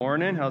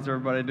Morning, how's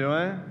everybody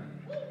doing?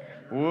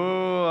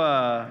 Woo!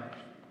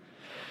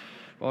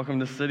 Welcome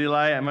to City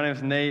Light. My name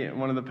is Nate.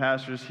 I'm one of the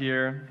pastors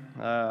here.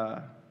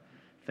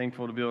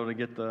 Thankful to be able to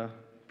get to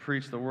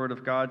preach the Word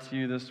of God to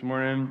you this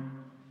morning.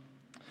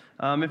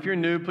 If you're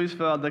new, please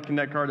fill out the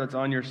Connect card that's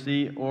on your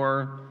seat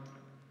or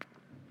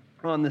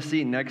on the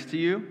seat next to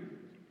you,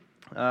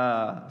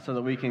 so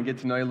that we can get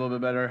to know you a little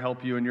bit better,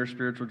 help you in your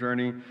spiritual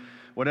journey,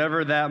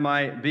 whatever that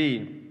might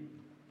be.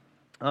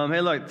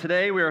 Hey, look,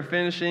 today we are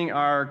finishing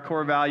our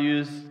core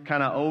values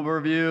kind of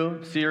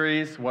overview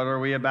series. What are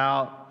we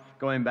about?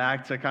 Going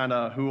back to kind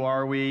of who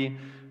are we?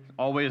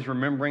 Always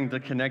remembering to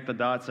connect the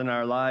dots in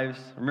our lives.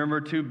 Remember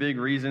two big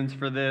reasons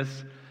for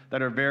this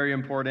that are very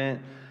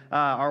important.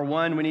 Are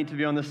one, we need to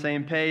be on the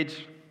same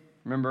page.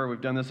 Remember,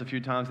 we've done this a few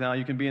times now.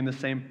 You can be in the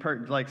same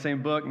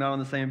book, not on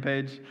the same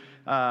page.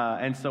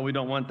 And so we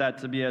don't want that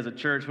to be as a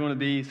church. We want to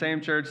be same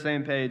church,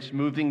 same page,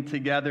 moving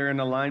together in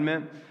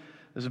alignment.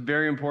 This is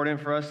very important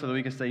for us so that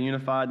we can stay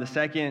unified. The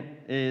second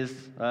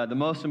is, the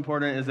most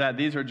important, is that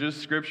these are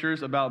just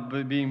scriptures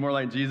about being more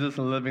like Jesus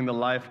and living the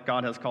life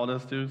God has called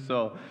us to.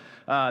 So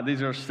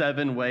these are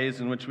 7 ways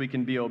in which we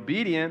can be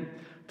obedient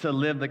to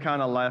live the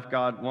kind of life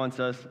God wants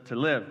us to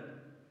live.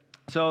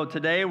 So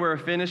today we're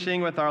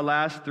finishing with our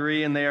last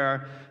 3, and they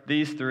are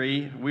these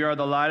 3. We are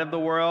the light of the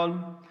world.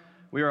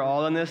 We are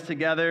all in this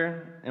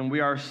together, and we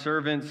are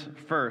servants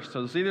first.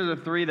 So these are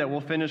the 3 that we'll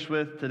finish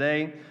with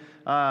today.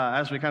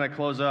 As we kind of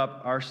close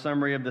up our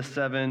summary of the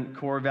 7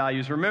 core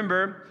values.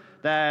 Remember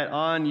that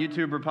on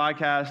YouTube or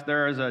podcast,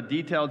 there is a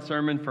detailed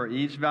sermon for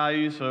each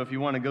value, so if you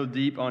want to go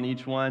deep on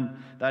each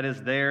one, that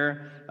is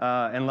there.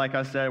 And like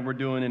I said, we're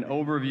doing an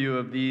overview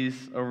of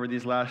these over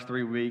these last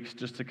 3 weeks,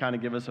 just to kind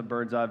of give us a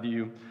bird's eye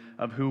view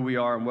of who we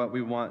are and what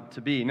we want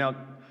to be. Now,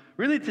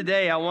 really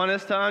today, I want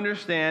us to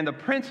understand the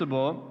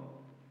principle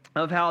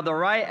of how the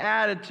right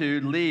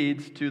attitude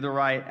leads to the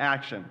right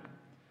action.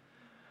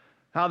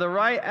 How the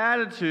right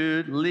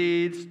attitude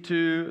leads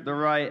to the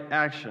right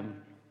action.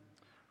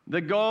 The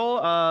goal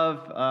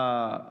of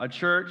a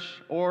church,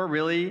 or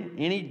really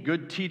any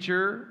good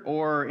teacher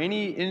or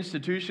any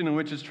institution in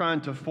which it's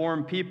trying to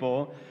form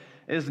people,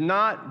 is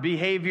not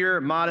behavior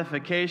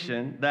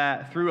modification,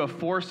 that through a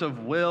force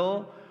of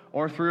will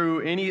or through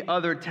any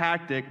other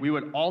tactic we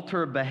would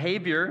alter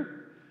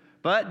behavior,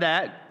 but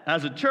that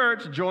as a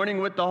church, joining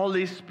with the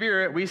Holy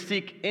Spirit, we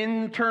seek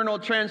internal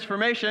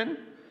transformation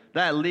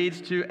that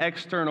leads to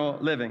external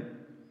living.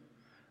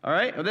 All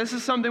right? Well, this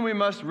is something we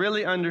must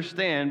really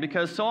understand,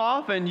 because so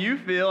often you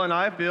feel and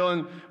I feel,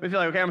 and we feel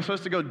like, okay, I'm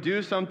supposed to go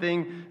do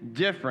something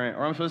different,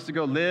 or I'm supposed to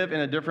go live in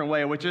a different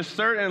way, which is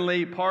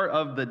certainly part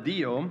of the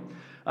deal.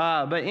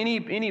 But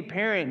any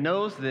parent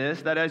knows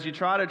this, that as you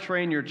try to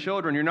train your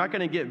children, you're not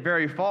going to get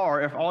very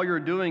far if all you're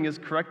doing is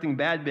correcting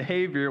bad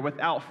behavior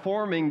without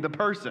forming the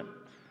person.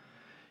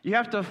 You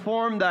have to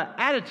form the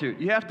attitude.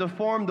 You have to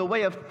form the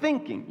way of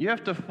thinking. You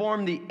have to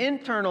form the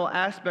internal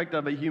aspect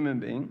of a human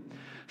being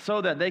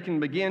so that they can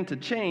begin to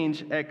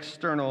change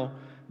external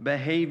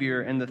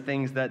behavior and the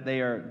things that they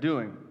are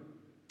doing.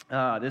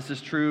 This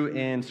is true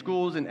in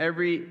schools, in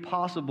every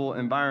possible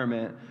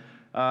environment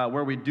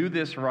where we do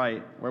this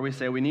right, where we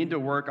say we need to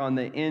work on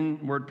the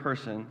inward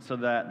person so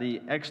that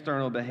the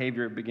external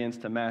behavior begins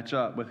to match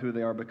up with who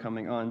they are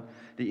becoming on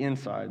the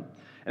inside.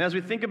 And as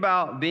we think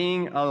about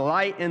being a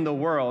light in the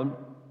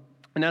world,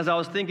 and as I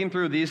was thinking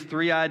through these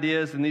 3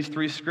 ideas and these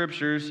 3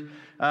 scriptures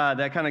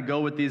that kind of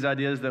go with these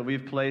ideas that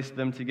we've placed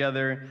them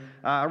together,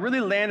 I really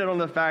landed on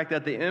the fact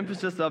that the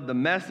emphasis of the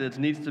message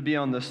needs to be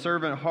on the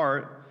servant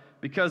heart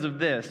because of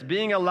this.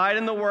 Being a light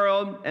in the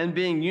world and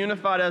being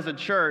unified as a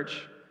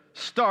church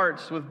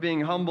starts with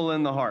being humble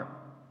in the heart.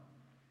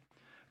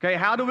 Okay,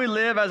 how do we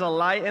live as a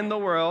light in the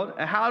world,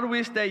 and how do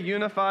we stay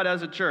unified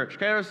as a church?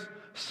 Okay, there's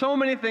so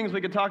many things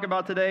we could talk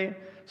about today,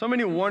 so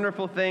many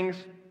wonderful things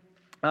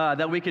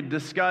that we could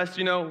discuss.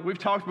 You know, we've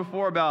talked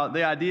before about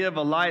the idea of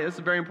a light. This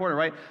is very important,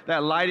 right?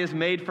 That light is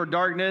made for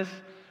darkness.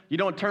 You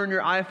don't turn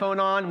your iPhone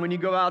on when you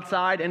go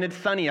outside and it's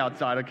sunny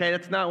outside, okay?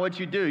 That's not what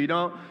you do. You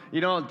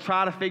don't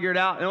try to figure it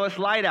out. No, it's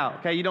light out,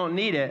 okay? You don't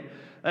need it.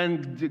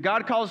 And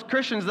God calls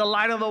Christians the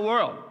light of the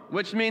world,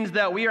 which means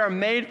that we are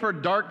made for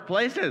dark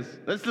places.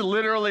 This is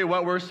literally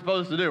what we're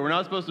supposed to do. We're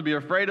not supposed to be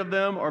afraid of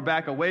them or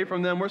back away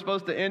from them. We're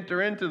supposed to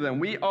enter into them.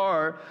 We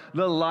are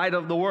the light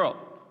of the world.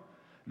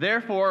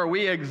 Therefore,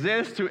 we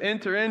exist to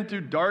enter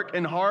into dark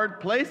and hard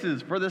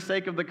places for the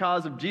sake of the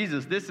cause of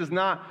Jesus. This is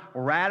not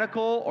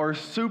radical or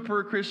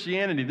super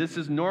Christianity. This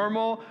is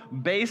normal,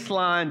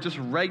 baseline, just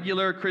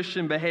regular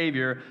Christian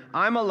behavior.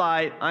 I'm a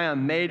light. I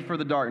am made for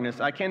the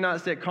darkness. I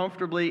cannot sit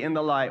comfortably in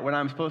the light when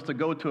I'm supposed to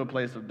go to a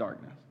place of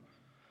darkness.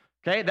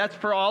 Okay, that's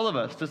for all of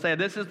us to say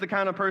this is the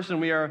kind of person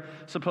we are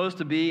supposed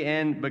to be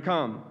and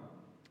become.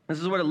 This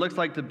is what it looks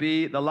like to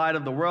be the light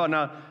of the world.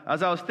 Now,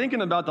 as I was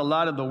thinking about the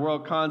light of the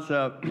world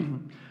concept,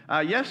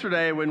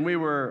 yesterday when we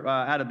were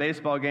at a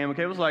baseball game,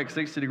 okay, it was like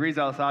 60 degrees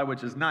outside,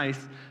 which is nice,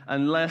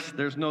 unless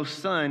there's no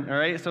sun, all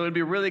right? So it'd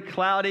be really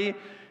cloudy,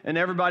 and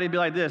everybody would be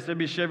like this. They'd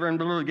be shivering,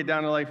 get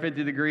down to like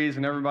 50 degrees,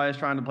 and everybody's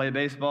trying to play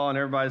baseball, and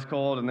everybody's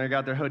cold, and they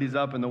got their hoodies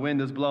up, and the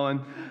wind is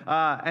blowing.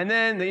 And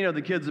then,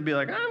 the kids would be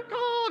like, I'm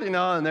cold,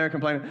 and they're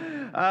complaining.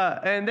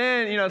 And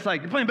then, it's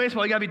like, you're playing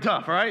baseball, you got to be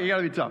tough, all right? You got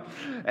to be tough.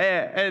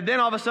 And then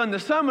all of a sudden, the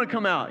sun would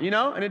come out,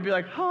 and it'd be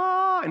like,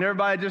 and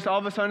everybody just, all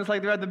of a sudden, it's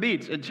like they're at the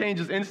beach. It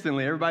changes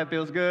instantly. Everybody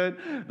feels good.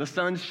 The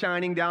sun's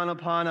shining down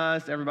upon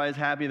us. Everybody's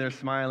happy. They're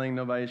smiling.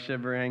 Nobody's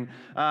shivering.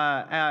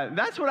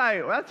 That's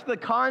the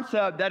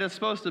concept that is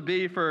supposed to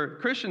be for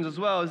Christians as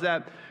well, is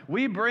that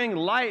we bring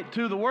light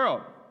to the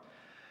world.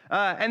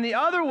 And the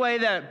other way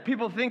that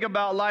people think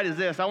about light is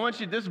this.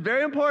 This is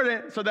very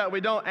important so that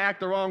we don't act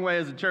the wrong way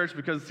as a church,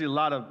 because I see a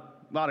lot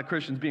of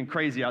Christians being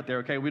crazy out there,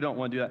 okay? We don't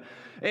want to do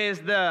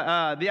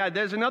that.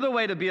 There's another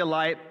way to be a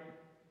light.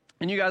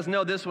 And you guys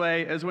know this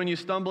way is when you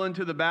stumble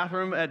into the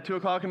bathroom at 2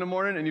 o'clock in the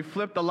morning and you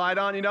flip the light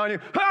on, and you,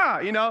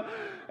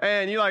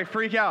 and you like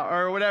freak out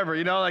or whatever,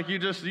 like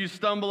you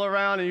stumble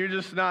around and you're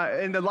just not,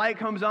 and the light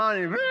comes on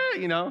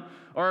and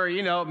or,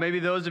 maybe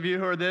those of you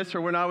who are this, or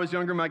when I was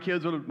younger, my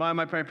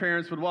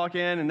parents would walk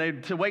in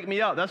and to wake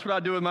me up. That's what I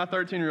do with my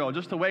 13-year-old.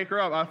 Just to wake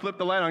her up, I flip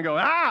the light on and go,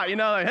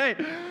 like, hey.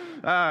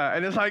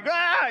 And it's like,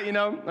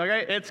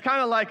 okay? It's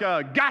kind of like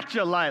a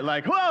gotcha light,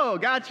 like, whoa,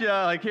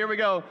 gotcha, like, here we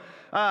go.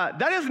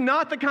 That is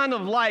not the kind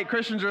of light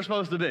Christians are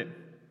supposed to be.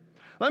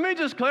 Let me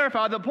just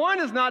clarify. The point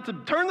is not to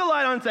turn the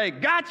light on and say,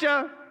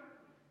 gotcha.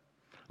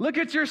 Look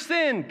at your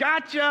sin.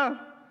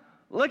 Gotcha.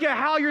 Look at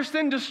how your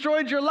sin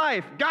destroyed your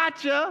life.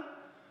 Gotcha.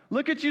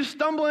 Look at you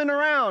stumbling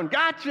around.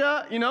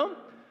 Gotcha.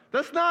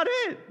 That's not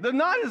it.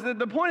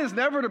 The point is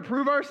never to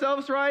prove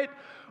ourselves right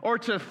or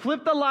to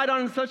flip the light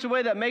on in such a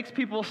way that makes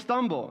people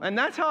stumble. And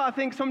that's how I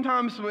think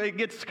sometimes it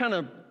gets kind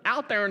of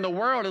out there in the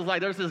world, is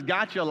like there's this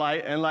gotcha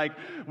light, and like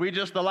we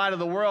just the light of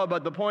the world,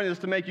 but the point is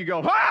to make you go,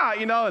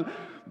 and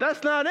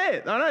that's not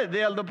it.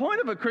 The point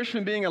of a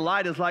Christian being a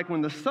light is like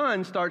when the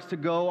sun starts to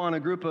go on a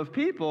group of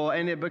people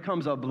and it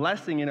becomes a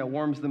blessing and it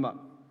warms them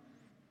up.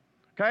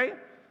 Okay?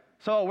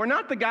 So we're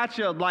not the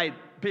gotcha light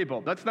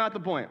people. That's not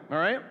the point, all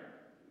right?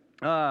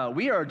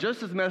 We are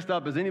just as messed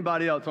up as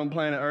anybody else on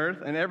planet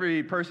Earth, and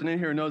every person in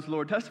here knows the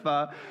Lord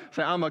testify,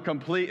 say, I'm a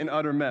complete and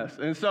utter mess.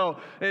 And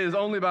so it is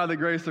only by the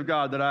grace of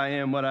God that I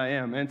am what I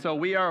am. And so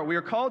we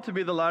are called to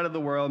be the light of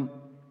the world,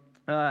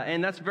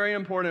 and that's very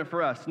important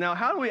for us. Now,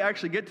 how do we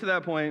actually get to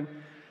that point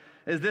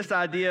is this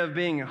idea of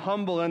being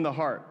humble in the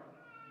heart.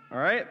 All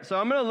right? So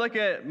I'm going to look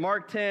at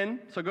Mark 10.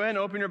 So go ahead and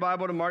open your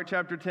Bible to Mark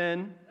chapter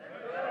 10.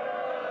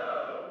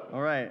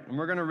 All right, and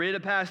we're going to read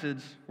a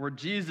passage where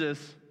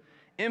Jesus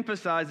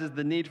emphasizes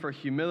the need for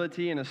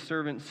humility and a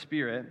servant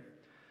spirit.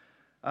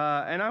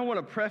 And I want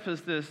to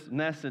preface this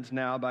message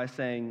now by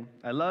saying,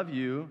 I love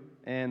you,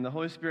 and the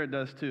Holy Spirit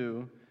does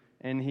too,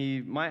 and He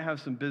might have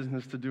some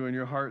business to do in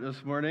your heart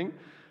this morning.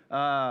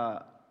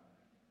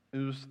 It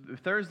was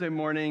Thursday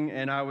morning,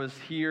 and I was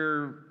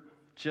here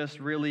just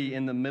really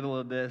in the middle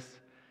of this,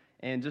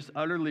 and just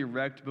utterly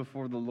wrecked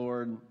before the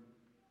Lord,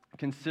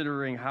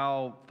 considering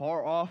how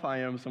far off I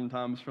am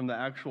sometimes from the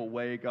actual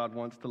way God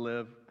wants to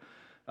live.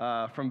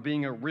 From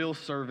being a real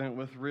servant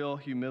with real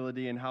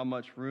humility, and how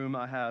much room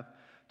I have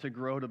to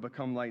grow to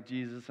become like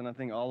Jesus. And I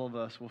think all of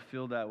us will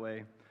feel that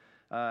way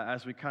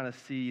as we kind of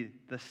see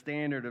the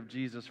standard of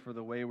Jesus for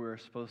the way we're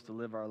supposed to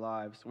live our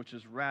lives, which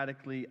is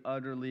radically,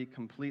 utterly,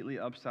 completely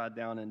upside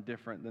down and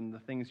different than the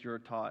things you're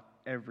taught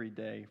every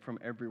day from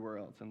everywhere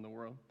else in the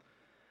world.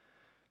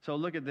 So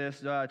look at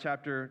this,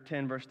 chapter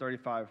 10, verse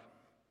 35.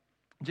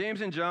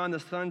 James and John, the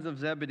sons of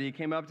Zebedee,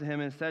 came up to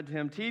him and said to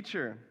him,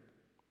 Teacher,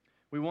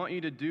 we want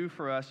you to do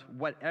for us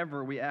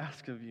whatever we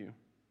ask of you.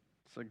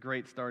 It's a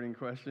great starting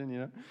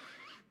question,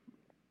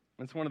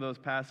 It's one of those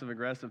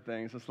passive-aggressive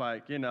things. It's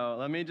like,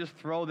 let me just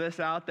throw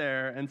this out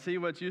there and see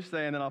what you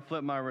say, and then I'll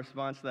flip my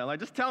response to that. Like,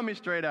 just tell me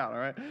straight out, all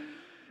right?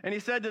 And he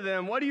said to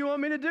them, what do you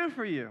want me to do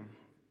for you?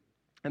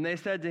 And they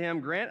said to him,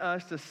 grant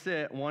us to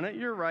sit one at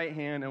your right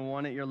hand and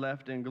one at your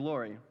left in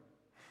glory.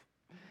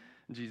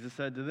 Jesus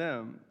said to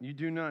them, you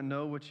do not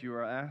know what you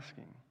are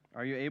asking.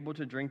 Are you able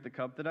to drink the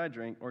cup that I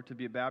drink, or to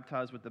be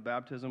baptized with the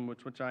baptism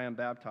with which I am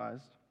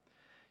baptized?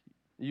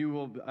 You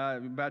will be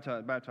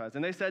baptized.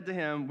 And they said to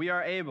him, we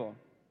are able.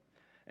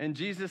 And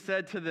Jesus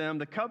said to them,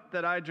 the cup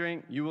that I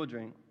drink, you will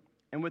drink.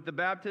 And with the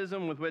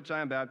baptism with which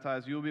I am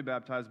baptized, you will be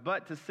baptized.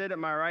 But to sit at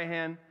my right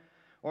hand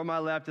or my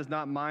left is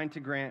not mine to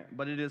grant,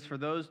 but it is for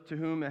those to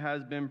whom it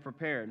has been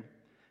prepared.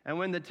 And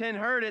when the 10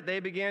 heard it, they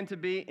began to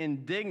be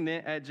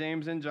indignant at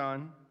James and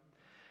John.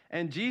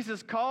 And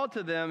Jesus called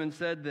to them and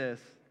said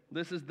this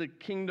is the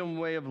kingdom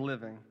way of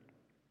living.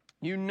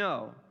 You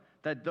know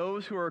that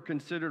those who are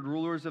considered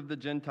rulers of the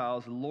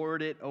Gentiles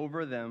lord it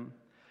over them,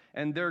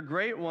 and their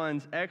great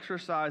ones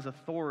exercise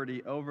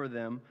authority over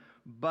them,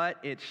 but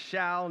it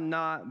shall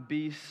not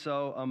be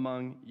so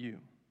among you.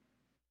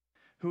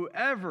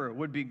 Whoever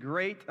would be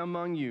great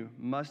among you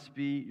must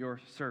be your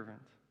servant,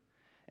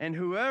 and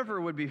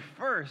whoever would be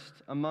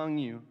first among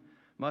you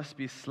must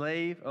be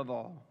slave of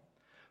all.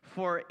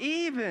 For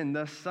even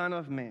the Son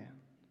of Man,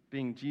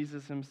 being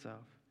Jesus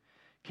himself,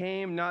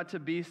 came not to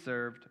be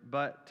served,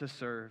 but to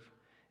serve,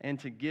 and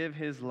to give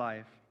his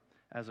life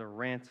as a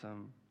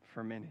ransom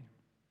for many.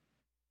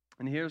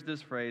 And here's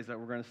this phrase that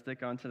we're going to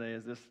stick on today,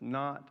 is this: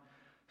 not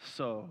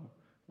so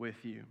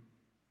with you.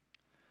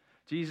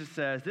 Jesus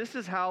says, this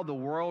is how the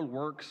world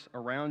works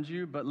around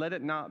you, but let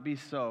it not be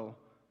so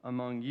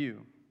among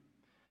you.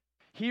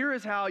 Here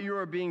is how you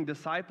are being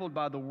discipled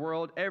by the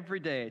world every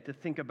day to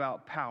think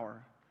about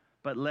power,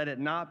 but let it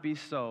not be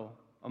so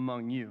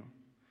among you.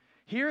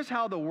 Here's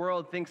how the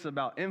world thinks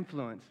about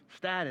influence,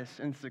 status,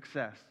 and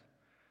success,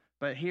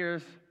 but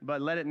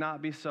let it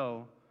not be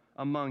so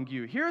among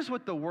you. Here's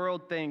what the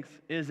world thinks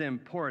is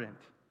important,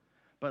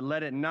 but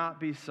let it not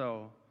be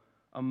so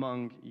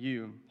among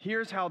you.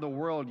 Here's how the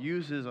world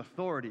uses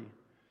authority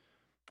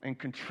and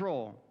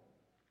control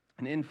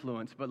and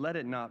influence, but let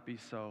it not be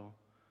so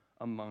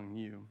among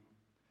you.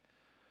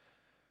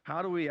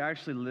 How do we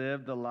actually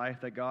live the life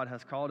that God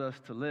has called us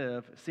to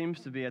live? It seems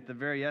to be at the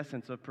very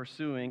essence of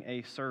pursuing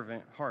a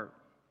servant heart.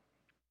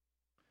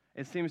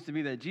 It seems to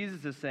be that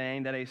Jesus is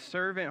saying that a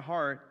servant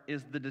heart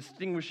is the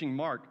distinguishing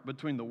mark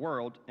between the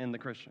world and the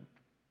Christian.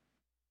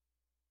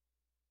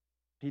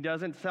 He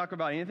doesn't talk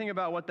about anything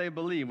about what they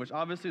believe, which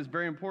obviously is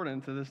very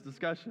important to this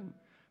discussion.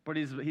 But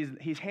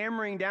he's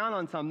hammering down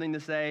on something to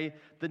say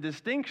the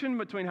distinction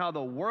between how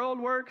the world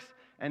works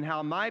and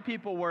how my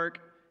people work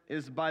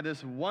is by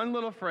this one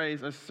little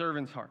phrase, a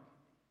servant's heart.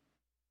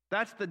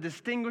 That's the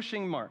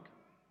distinguishing mark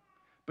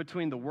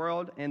between the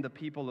world and the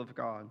people of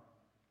God.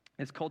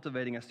 It's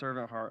cultivating a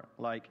servant heart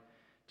like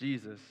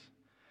Jesus.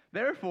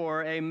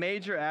 Therefore, a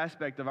major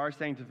aspect of our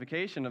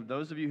sanctification, of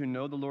those of you who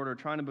know the Lord or are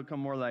trying to become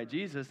more like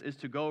Jesus, is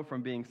to go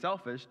from being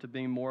selfish to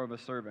being more of a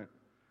servant.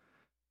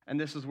 And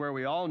this is where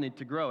we all need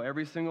to grow.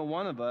 Every single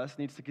one of us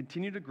needs to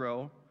continue to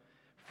grow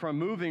from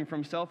moving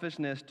from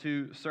selfishness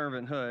to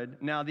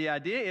servanthood. Now, the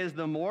idea is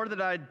the more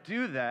that I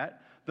do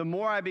that, the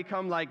more I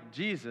become like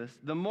Jesus.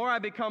 The more I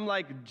become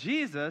like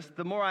Jesus,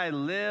 the more I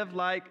live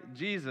like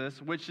Jesus,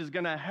 which is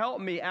going to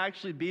help me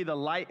actually be the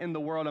light in the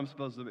world I'm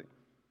supposed to be.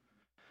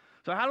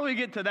 So how do we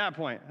get to that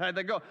point? How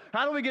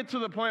do we get to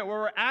the point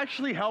where we're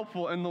actually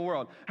helpful in the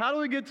world? How do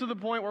we get to the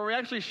point where we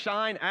actually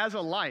shine as a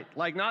light?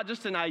 Like not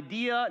just an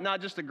idea, not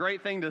just a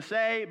great thing to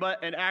say,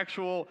 but an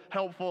actual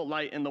helpful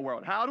light in the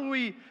world. How do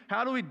we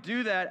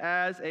do that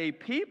as a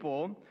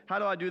people? How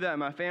do I do that in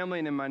my family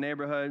and in my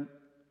neighborhood?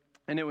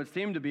 And it would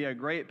seem to be a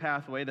great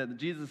pathway that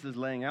Jesus is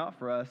laying out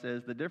for us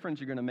is the difference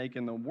you're going to make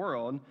in the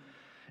world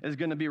is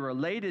going to be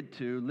related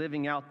to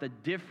living out the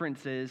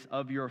differences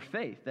of your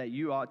faith that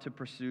you ought to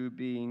pursue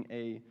being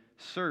a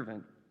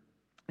servant.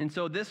 And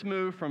so this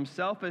move from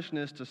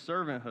selfishness to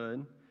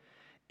servanthood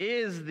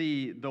is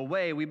the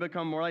way we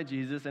become more like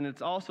Jesus, and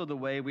it's also the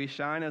way we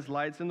shine as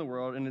lights in the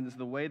world, and it's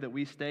the way that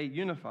we stay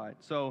unified.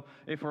 So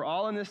if we're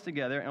all in this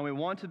together and we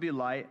want to be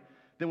light,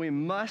 then we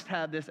must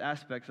have this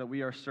aspect that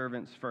we are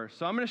servants first.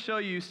 So I'm going to show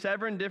you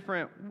 7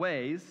 different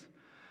ways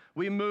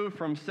we move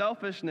from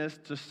selfishness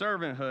to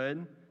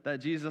servanthood that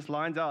Jesus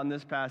lines out in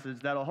this passage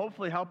that'll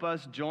hopefully help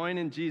us join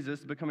in Jesus,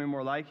 becoming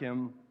more like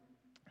him.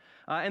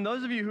 And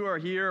those of you who are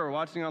here or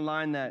watching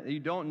online that you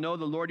don't know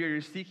the Lord,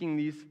 you're seeking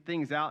these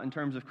things out in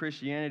terms of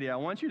Christianity, I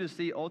want you to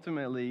see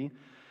ultimately,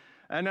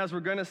 and as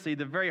we're going to see,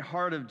 the very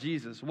heart of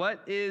Jesus. What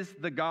is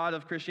the God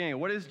of Christianity?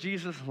 What is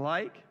Jesus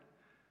like?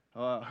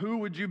 Who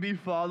would you be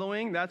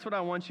following? That's what I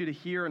want you to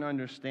hear and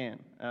understand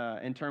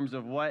in terms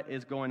of what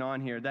is going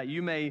on here, that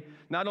you may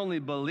not only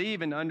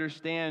believe and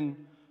understand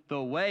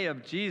the way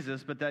of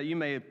Jesus, but that you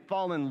may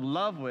fall in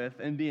love with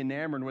and be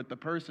enamored with the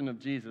person of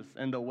Jesus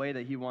and the way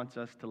that he wants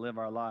us to live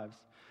our lives,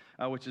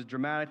 which is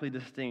dramatically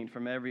distinct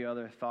from every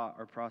other thought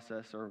or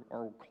process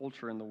or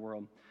culture in the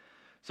world.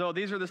 So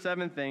these are the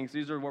 7 things.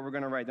 These are what we're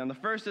going to write down. The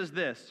first is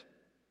this: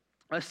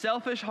 a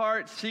selfish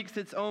heart seeks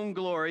its own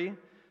glory,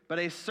 but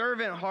a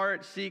servant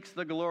heart seeks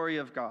the glory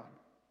of God.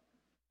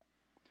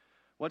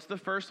 What's the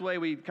first way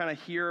we kind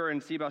of hear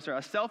and see about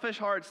service? A selfish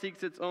heart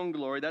seeks its own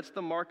glory. That's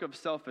the mark of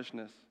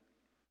selfishness.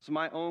 It's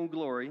my own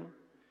glory.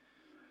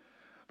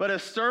 But a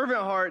servant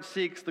heart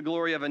seeks the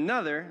glory of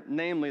another,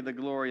 namely the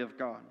glory of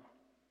God.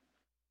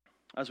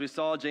 As we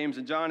saw, James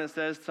and John, it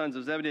says, sons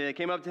of Zebedee, they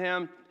came up to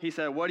him. He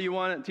said, what do you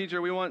want? Teacher,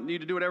 we want you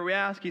to do whatever we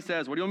ask. He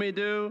says, what do you want me to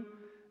do?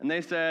 And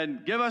they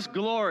said, give us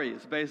glory,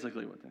 is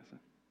basically what they said.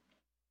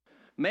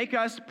 Make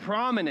us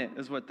prominent,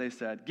 is what they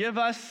said. Give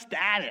us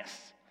status.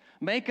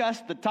 Make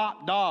us the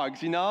top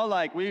dogs,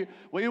 like we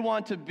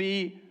want to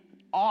be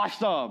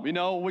awesome,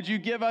 Would you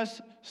give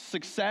us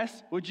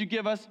success? Would you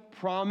give us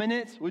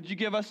prominence? Would you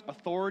give us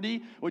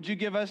authority? Would you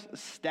give us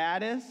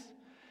status?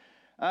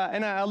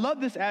 And I love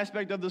this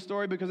aspect of the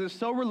story because it's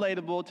so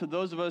relatable to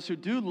those of us who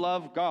do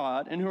love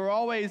God and who are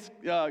always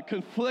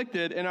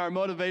conflicted in our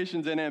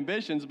motivations and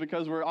ambitions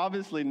because we're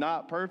obviously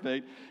not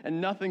perfect and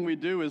nothing we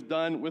do is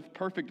done with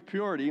perfect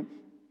purity.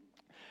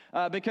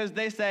 Because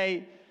they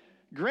say,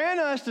 grant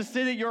us to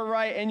sit at your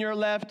right and your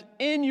left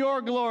in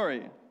your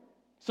glory.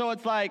 So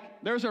it's like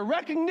there's a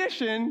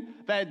recognition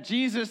that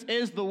Jesus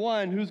is the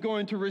one who's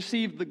going to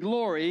receive the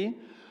glory,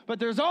 but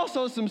there's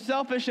also some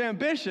selfish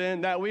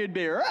ambition that we'd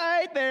be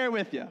right there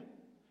with you.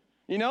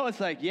 You know, it's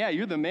like, yeah,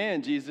 you're the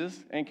man, Jesus,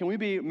 and can we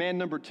be man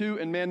number 2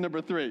 and man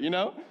number 3, you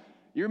know?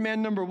 You're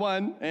man number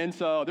 1, and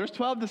so there's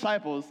 12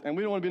 disciples, and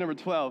we don't want to be number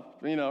 12,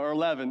 you know, or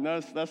 11.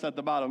 That's at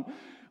the bottom.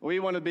 We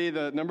want to be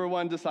the number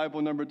 1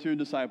 disciple, number 2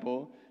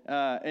 disciple,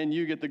 and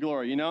you get the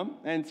glory, you know?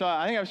 And so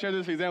I think I've shared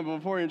this example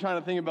before. You're trying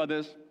to think about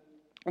this.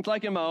 It's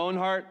like in my own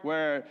heart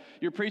where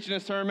you're preaching a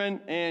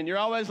sermon, and you're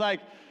always like,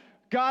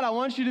 God, I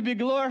want you to be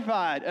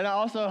glorified. And I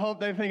also hope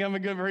they think I'm a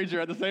good preacher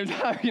at the same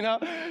time, you know?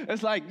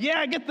 It's like,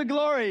 yeah, get the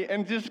glory.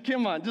 And just,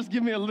 come on, just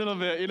give me a little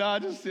bit, you know?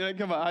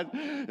 Come on.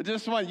 I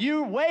just want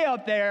you way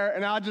up there,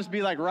 and I'll just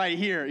be like right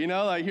here, you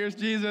know? Like, here's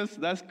Jesus.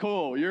 That's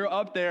cool. You're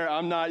up there.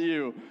 I'm not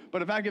you.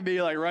 But if I could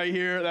be like right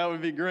here, that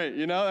would be great,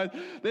 you know?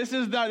 This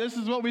is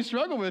what we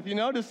struggle with, you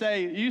know? To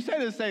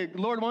say,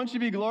 Lord, won't you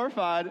be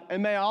glorified,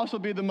 and may I also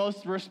be the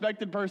most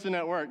respected person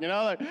at work, you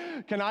know?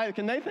 Like,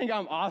 can they think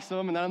I'm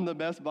awesome and I'm the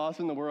best boss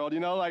in the world, you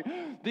know? Like,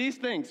 these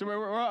things.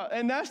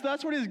 And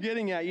that's what he's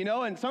getting at, you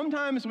know? And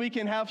sometimes we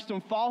can have some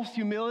false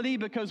humility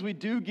because we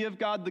do give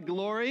God the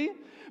glory,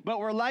 but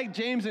we're like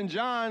James and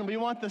John, we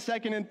want the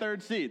second and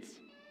third seats.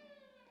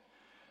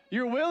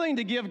 You're willing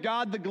to give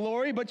God the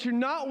glory, but you're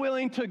not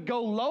willing to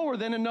go lower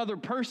than another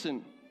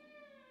person.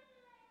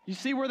 You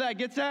see where that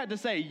gets at? To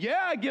say, yeah,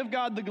 I give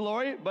God the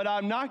glory, but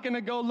I'm not going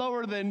to go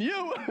lower than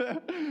you.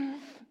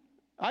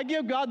 I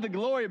give God the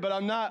glory, but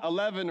I'm not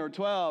 11 or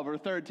 12 or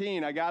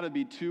 13. I got to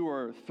be 2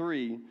 or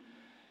 3.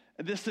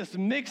 This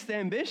mixed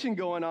ambition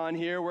going on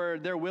here where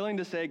they're willing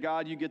to say,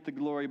 God, you get the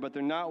glory, but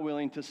they're not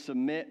willing to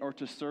submit or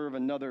to serve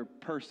another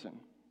person.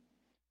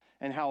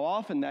 And how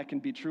often that can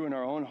be true in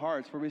our own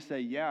hearts where we say,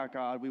 yeah,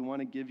 God, we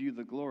want to give you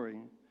the glory.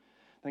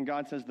 Then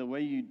God says the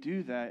way you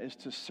do that is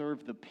to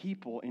serve the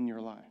people in your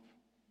life.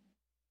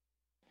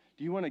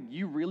 Do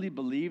you really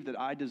believe that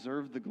I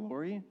deserve the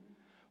glory?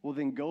 Well,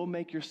 then go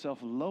make yourself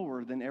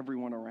lower than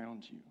everyone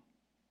around you.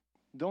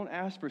 Don't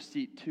ask for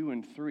seat 2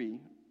 and 3,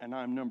 and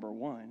I'm number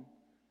 1.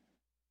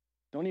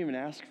 Don't even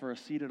ask for a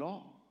seat at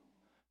all.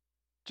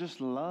 Just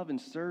love and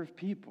serve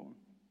people.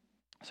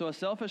 So a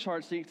selfish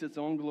heart seeks its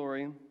own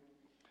glory,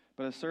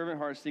 but a servant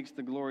heart seeks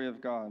the glory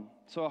of God.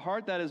 So a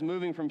heart that is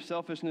moving from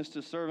selfishness to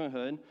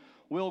servanthood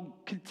will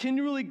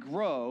continually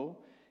grow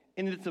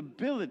in its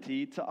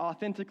ability to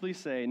authentically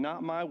say,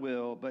 not my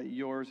will, but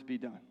yours be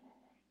done.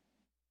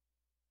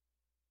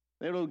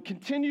 It will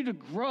continue to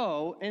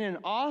grow in an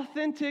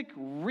authentic,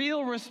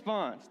 real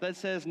response that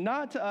says,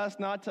 not to us,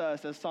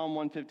 as Psalm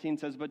 115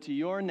 says, but to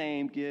your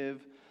name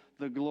give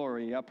the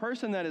glory. A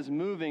person that is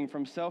moving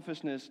from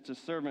selfishness to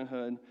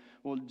servanthood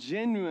will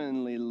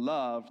genuinely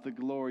love the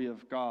glory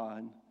of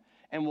God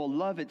and will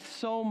love it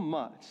so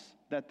much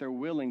that they're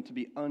willing to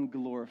be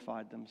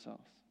unglorified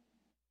themselves.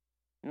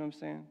 You know what I'm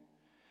saying?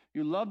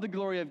 You love the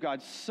glory of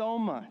God so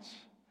much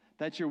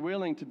that you're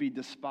willing to be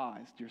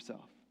despised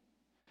yourself.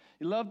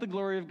 You love the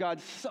glory of God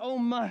so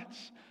much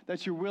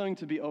that you're willing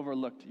to be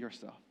overlooked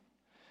yourself.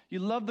 You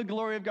love the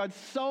glory of God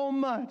so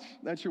much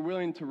that you're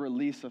willing to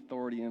release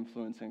authority,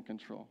 influence, and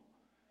control.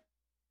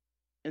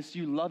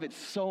 You love it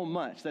so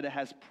much that it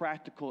has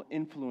practical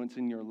influence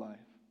in your life.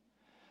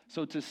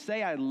 So to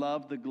say I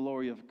love the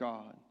glory of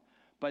God,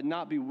 but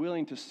not be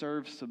willing to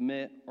serve,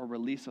 submit, or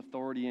release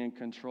authority and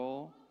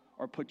control,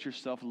 or put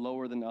yourself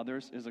lower than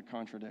others is a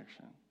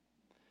contradiction.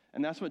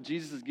 And that's what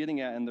Jesus is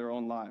getting at in their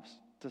own lives,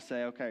 to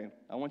say, okay,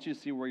 I want you to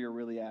see where you're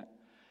really at.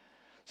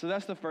 So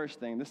that's the first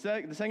thing. The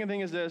second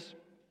thing is this.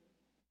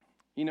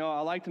 You know, I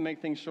like to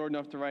make things short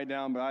enough to write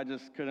down, but I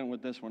just couldn't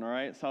with this one, all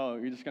right? So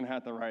you're just going to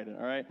have to write it,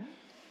 all right?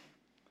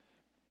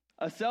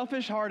 A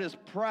selfish heart is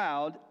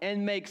proud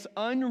and makes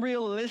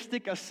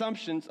unrealistic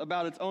assumptions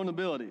about its own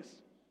abilities.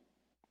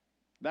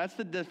 That's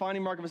the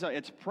defining mark of a self.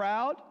 It's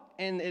proud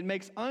and it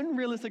makes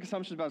unrealistic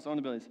assumptions about its own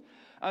abilities.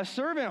 A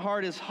servant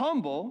heart is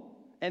humble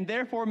and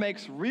therefore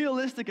makes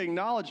realistic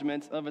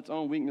acknowledgments of its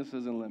own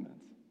weaknesses and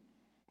limits.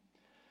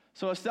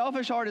 So a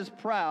selfish heart is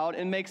proud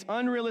and makes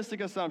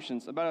unrealistic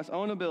assumptions about its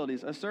own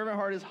abilities. A servant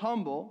heart is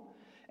humble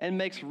and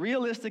makes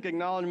realistic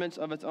acknowledgments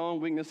of its own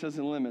weaknesses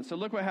and limits. So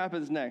look what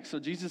happens next. So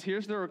Jesus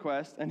hears the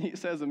request, and he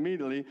says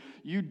immediately,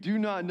 you do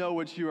not know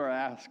what you are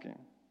asking.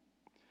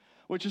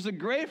 Which is a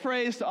great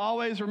phrase to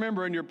always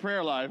remember in your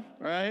prayer life,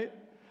 right?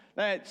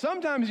 That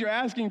sometimes you're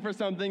asking for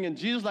something, and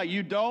Jesus is like,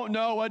 you don't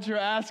know what you're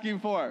asking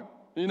for,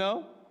 you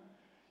know?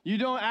 You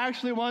don't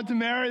actually want to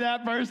marry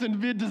that person to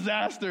be a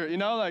disaster, you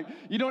know? Like,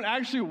 you don't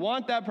actually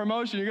want that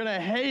promotion. You're going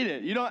to hate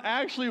it. You don't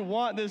actually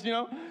want this, you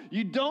know?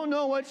 You don't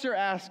know what you're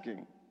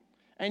asking.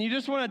 And you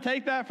just want to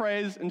take that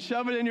phrase and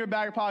shove it in your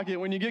back pocket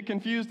when you get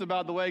confused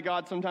about the way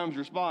God sometimes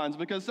responds.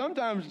 Because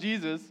sometimes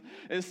Jesus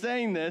is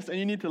saying this, and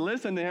you need to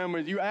listen to him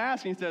as you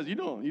ask, and he says, you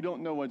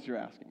don't know what you're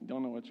asking. You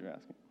don't know what you're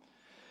asking.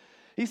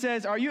 He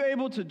says, are you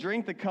able to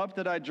drink the cup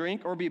that I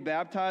drink or be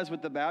baptized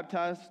with the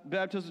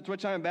baptism with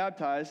which I am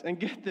baptized? And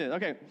get this.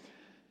 Okay.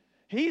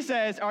 He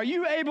says, are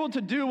you able to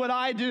do what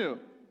I do?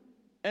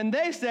 And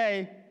they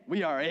say,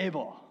 we are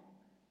able.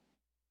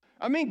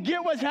 I mean,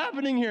 get what's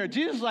happening here.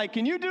 Jesus is like,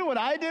 can you do what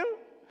I do?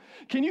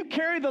 Can you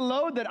carry the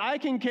load that I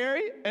can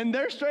carry? And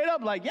they're straight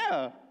up like,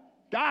 yeah,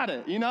 got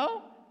it, you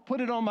know? Put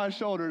it on my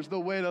shoulders, the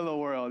weight of the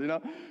world,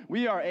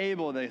 We are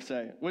able, they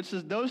say, which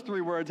is, those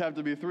three words have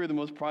to be three of the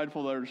most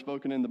prideful that are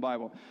spoken in the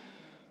Bible.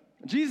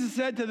 Jesus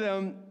said to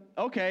them,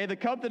 okay, the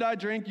cup that I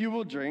drink, you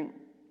will drink,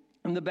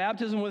 and the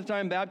baptism with which I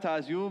am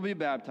baptized, you will be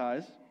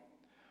baptized.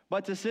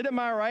 But to sit at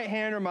my right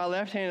hand or my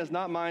left hand is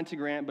not mine to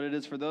grant, but it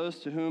is for those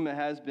to whom it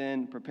has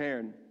been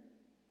prepared.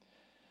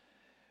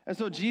 And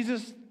so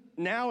Jesus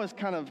now is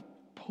kind of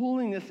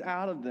pulling this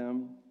out of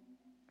them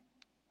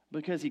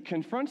because he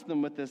confronts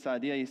them with this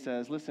idea. He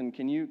says, listen,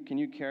 can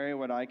you carry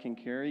what I can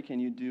carry? Can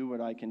you do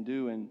what I can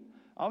do? And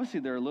obviously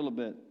they're a little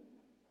bit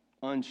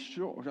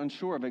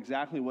unsure of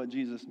exactly what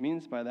Jesus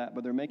means by that,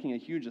 but they're making a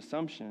huge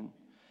assumption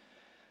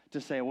to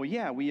say, well,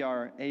 yeah, we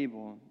are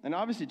able. And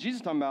obviously Jesus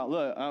is talking about,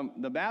 look,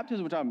 the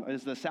baptism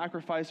is the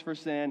sacrifice for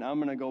sin. I'm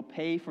going to go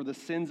pay for the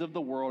sins of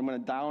the world. I'm going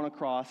to die on a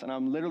cross, and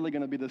I'm literally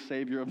going to be the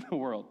Savior of the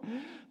world.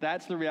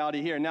 That's the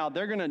reality here. Now,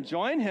 they're going to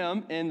join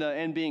him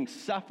in being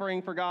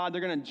suffering for God.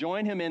 They're going to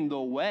join him in the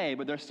way,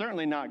 but they're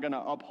certainly not going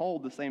to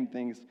uphold the same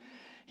things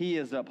he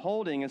is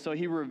upholding. And so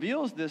he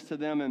reveals this to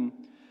them, and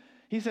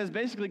he says,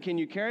 basically, can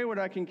you carry what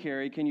I can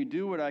carry? Can you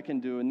do what I can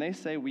do? And they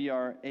say, we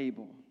are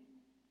able.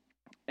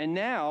 And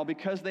now,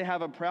 because they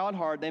have a proud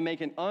heart, they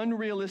make an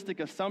unrealistic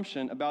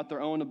assumption about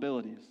their own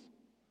abilities,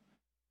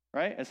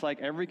 right? It's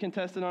like every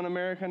contestant on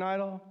American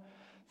Idol.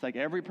 It's like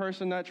every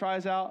person that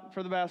tries out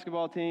for the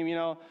basketball team,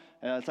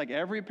 It's like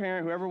every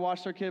parent who ever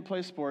watched their kid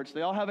play sports.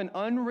 They all have an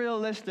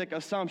unrealistic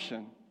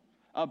assumption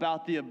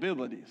about the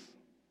abilities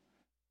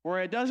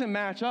where it doesn't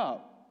match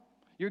up.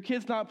 Your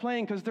kid's not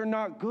playing because they're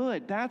not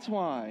good. That's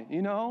why,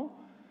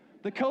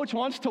 The coach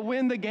wants to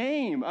win the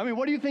game. I mean,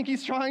 what do you think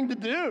he's trying to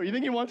do? You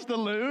think he wants to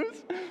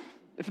lose?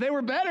 If they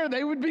were better,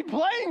 they would be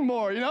playing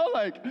more,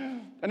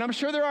 And I'm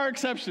sure there are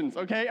exceptions,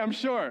 okay? I'm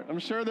sure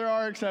there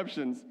are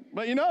exceptions.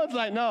 But it's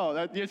like,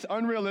 no, it's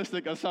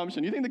unrealistic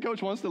assumption. You think the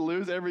coach wants to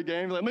lose every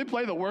game? Let me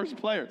play the worst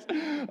players.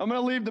 I'm going to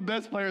leave the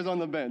best players on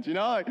the bench,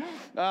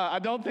 I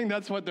don't think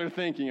that's what they're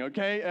thinking,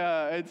 okay?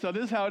 And so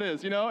this is how it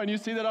is, And you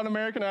see that on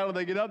American Idol,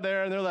 they get up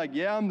there and they're like,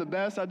 yeah, I'm the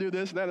best, I do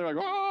this and that. They're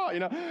like, oh,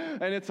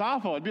 and it's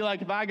awful. It'd be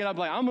like if I get up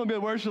like, I'm going to be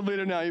the worship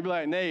leader now. You'd be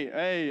like, Nate,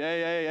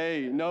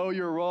 hey, know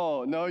your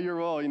role,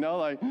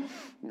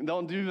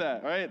 don't do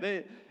that,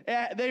 right?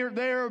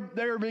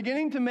 They're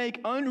beginning to make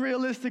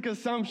unrealistic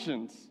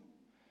assumptions.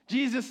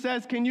 Jesus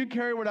says, can you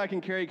carry what I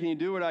can carry? Can you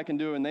do what I can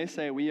do? And they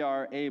say, we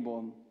are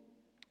able.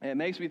 And it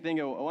makes me think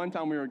of one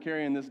time we were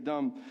carrying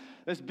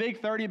this big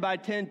 30 by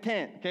 10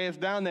 tent. Okay, it's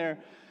down there.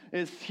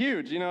 It's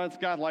huge. It's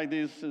got like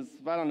these,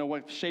 I don't know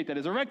what shape that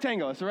is. A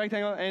rectangle. It's a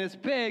rectangle, and it's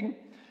big.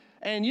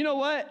 And you know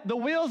what? The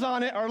wheels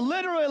on it are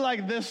literally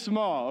like this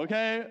small,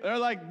 okay? They're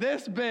like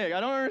this big. I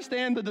don't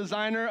understand the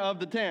designer of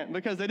the tent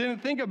because they didn't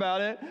think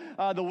about it.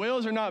 The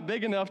wheels are not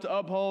big enough to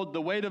uphold the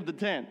weight of the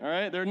tent, all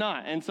right? They're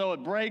not. And so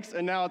it breaks,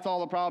 and now it's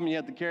all a problem. You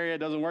have to carry it. It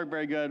doesn't work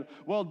very good.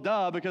 Well,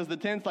 duh, because the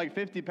tent's like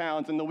 50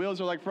 pounds, and the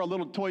wheels are like for a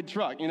little toy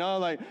truck,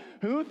 Like,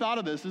 who thought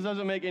of this? This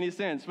doesn't make any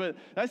sense. But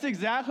that's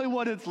exactly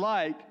what it's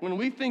like when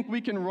we think we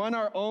can run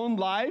our own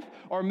life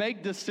or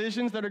make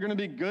decisions that are going to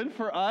be good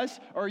for us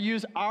or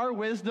use our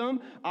wisdom,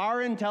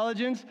 our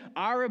intelligence,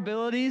 our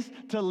abilities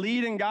to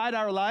lead and guide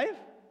our life.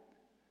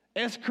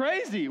 It's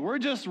crazy. We're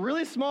just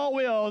really small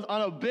wheels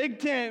on a big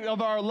tent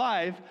of our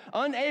life,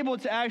 unable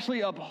to actually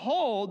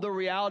uphold the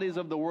realities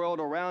of the world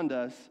around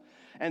us.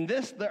 And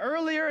the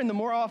earlier and the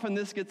more often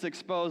this gets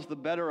exposed, the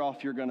better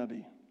off you're going to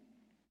be.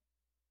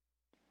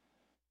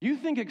 You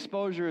think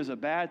exposure is a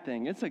bad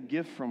thing. It's a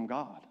gift from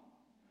God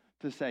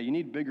to say you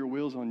need bigger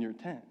wheels on your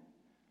tent.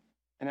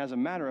 And as a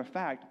matter of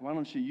fact, why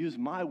don't you use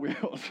my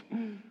wheels?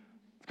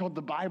 It's called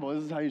the Bible.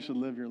 This is how you should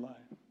live your life.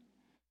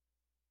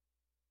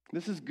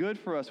 This is good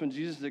for us when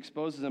Jesus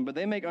exposes them, but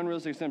they make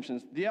unrealistic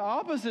assumptions. The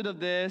opposite of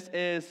this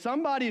is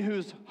somebody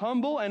who's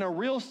humble and a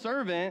real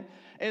servant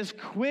is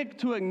quick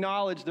to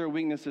acknowledge their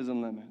weaknesses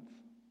and limits.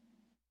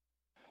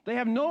 They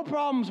have no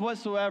problems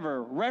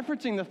whatsoever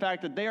referencing the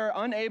fact that they are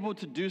unable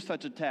to do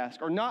such a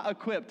task or not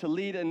equipped to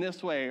lead in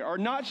this way or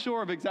not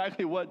sure of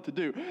exactly what to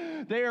do.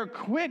 They are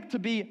quick to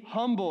be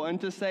humble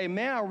and to say,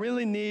 man, I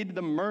really need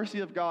the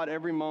mercy of God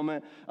every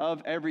moment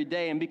of every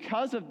day. And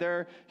because of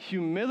their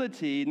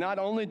humility, not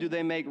only do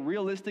they make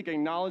realistic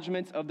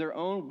acknowledgments of their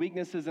own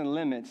weaknesses and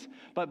limits,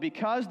 but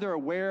because they're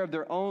aware of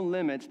their own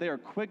limits, they are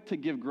quick to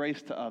give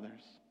grace to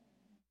others.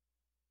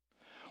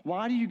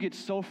 Why do you get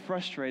so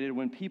frustrated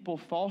when people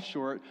fall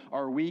short,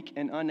 are weak,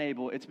 and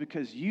unable? It's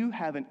because you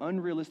have an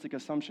unrealistic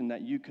assumption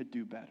that you could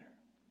do better.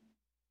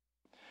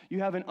 You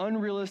have an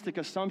unrealistic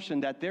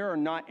assumption that there are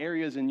not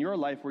areas in your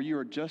life where you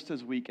are just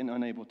as weak and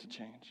unable to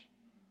change.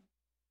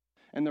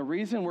 And the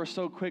reason we're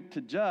so quick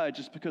to judge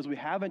is because we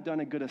haven't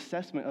done a good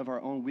assessment of our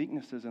own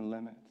weaknesses and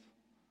limits.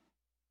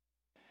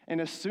 And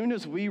as soon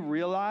as we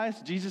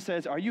realize, Jesus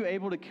says, are you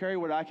able to carry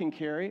what I can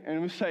carry?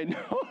 And we say, no,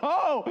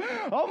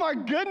 oh my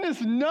goodness,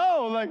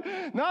 no, like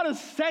not a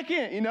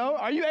second, you know?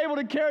 Are you able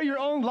to carry your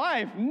own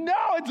life? No,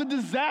 it's a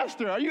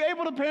disaster. Are you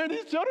able to parent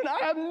these children?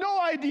 I have no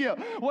idea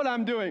what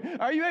I'm doing.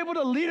 Are you able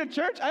to lead a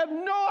church? I have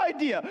no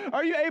idea.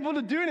 Are you able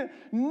to do it?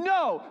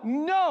 No,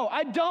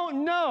 I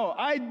don't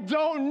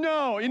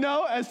know, you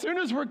know? As soon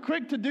as we're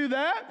quick to do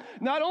that,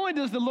 not only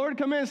does the Lord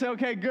come in and say,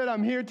 okay, good,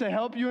 I'm here to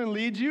help you and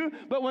lead you,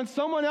 but when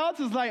someone else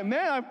is like,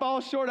 man, I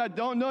fall short, I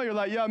don't know, you're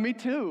like, yeah, me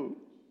too.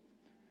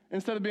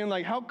 Instead of being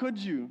like, how could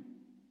you?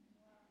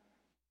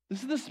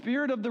 This is the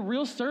spirit of the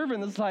real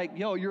servant that's like,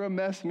 yo, you're a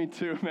mess, me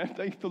too, man.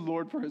 Thank the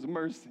Lord for his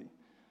mercy.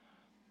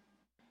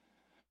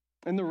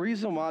 And the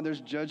reason why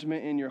there's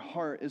judgment in your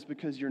heart is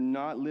because you're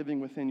not living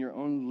within your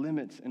own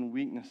limits and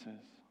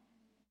weaknesses.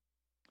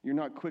 You're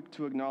not quick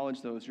to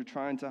acknowledge those. You're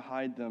trying to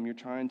hide them. You're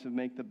trying to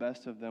make the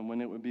best of them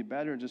when it would be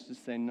better just to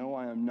say, no,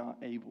 I am not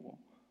able.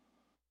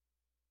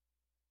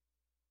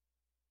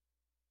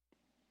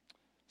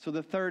 So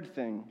the third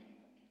thing,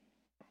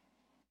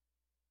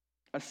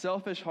 a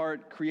selfish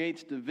heart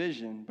creates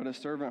division, but a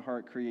servant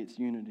heart creates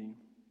unity.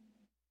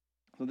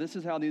 So this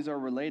is how these are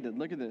related.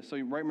 Look at this. So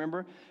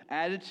remember,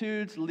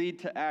 attitudes lead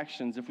to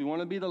actions. If we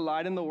want to be the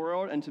light in the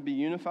world and to be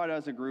unified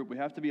as a group, we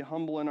have to be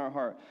humble in our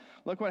heart.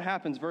 Look what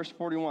happens, verse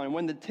 41.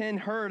 When the 10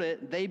 heard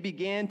it, they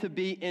began to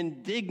be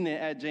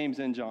indignant at James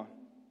and John.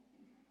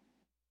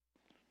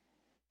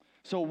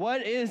 So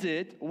what is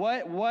it?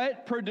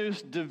 What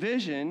produced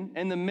division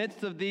in the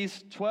midst of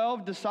these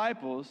 12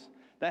 disciples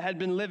that had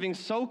been living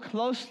so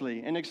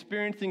closely and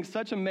experiencing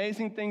such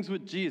amazing things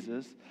with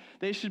Jesus?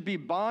 They should be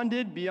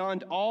bonded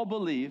beyond all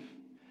belief.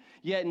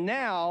 Yet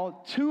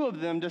now, 2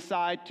 of them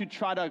decide to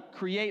try to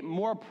create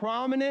more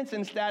prominence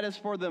and status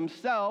for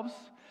themselves.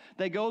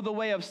 They go the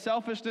way of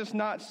selfishness,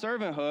 not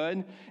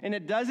servanthood. And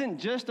it doesn't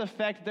just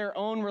affect their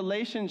own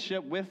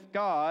relationship with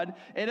God.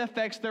 It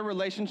affects their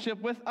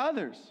relationship with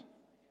others.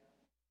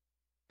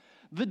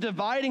 The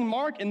dividing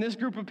mark in this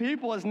group of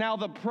people is now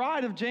the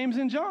pride of James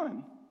and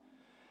John.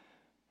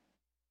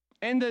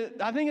 And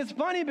I think it's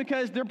funny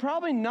because they're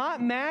probably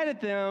not mad at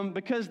them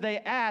because they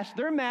asked.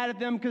 They're mad at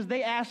them because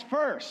they asked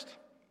first.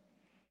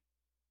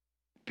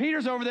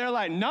 Peter's over there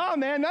like, nah,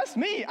 man, that's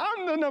me.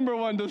 I'm the number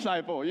 1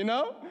 disciple, you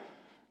know?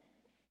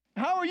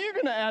 How are you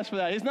going to ask for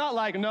that? He's not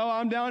like, no,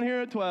 I'm down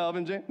here at 12.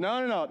 And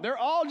no. They're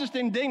all just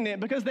indignant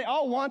because they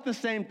all want the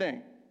same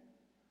thing.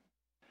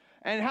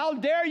 And how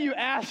dare you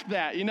ask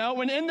that, you know?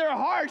 When in their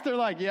hearts, they're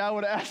like, yeah, I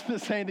would have asked the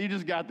same thing. You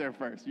just got there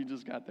first.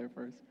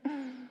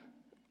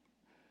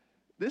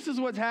 This is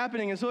what's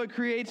happening, and so it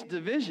creates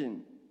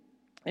division.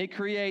 It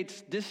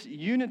creates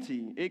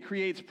disunity. It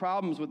creates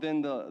problems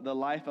within the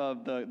life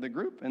of the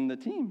group and the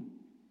team.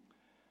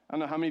 I don't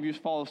know how many of you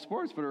follow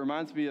sports, but it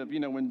reminds me of, you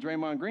know, when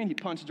Draymond Green, he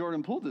punched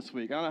Jordan Poole this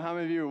week. I don't know how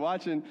many of you were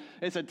watching.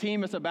 It's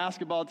a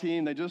basketball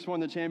team. They just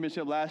won the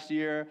championship last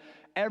year.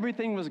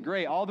 Everything was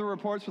great. All the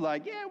reports were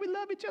like, yeah, we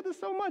love each other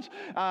so much.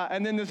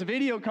 And then this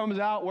video comes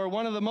out where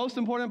one of the most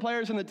important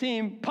players in the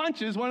team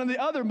punches one of the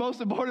other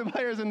most important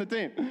players in the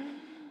team.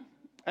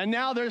 And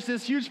now there's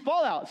this huge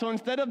fallout. So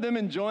instead of them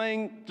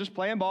enjoying just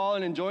playing ball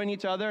and enjoying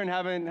each other and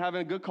having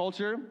a good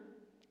culture,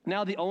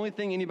 now the only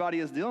thing anybody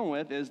is dealing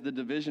with is the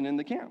division in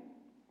the camp.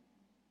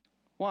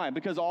 Why?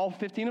 Because all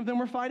 15 of them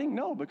were fighting?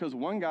 No, because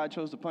one guy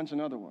chose to punch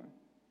another one.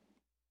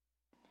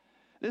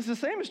 This is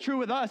the same is true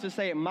with us to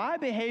say my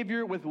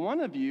behavior with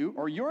one of you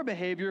or your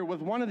behavior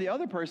with one of the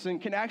other person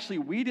can actually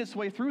weed its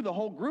way through the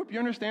whole group. You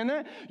understand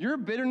that? Your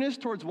bitterness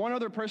towards one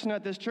other person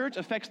at this church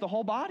affects the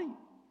whole body.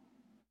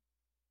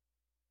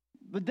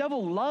 The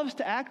devil loves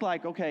to act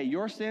like, okay,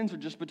 your sins are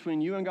just between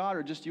you and God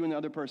or just you and the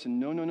other person.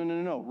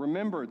 No.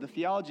 Remember the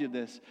theology of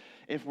this.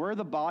 If we're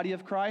the body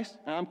of Christ,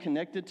 and I'm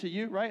connected to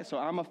you, right? So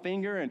I'm a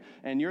finger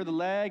and you're the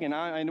leg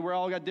and we're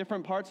all got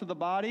different parts of the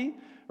body,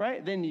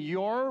 right? Then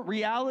your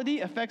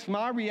reality affects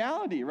my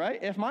reality, right?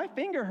 If my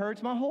finger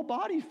hurts, my whole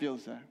body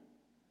feels that.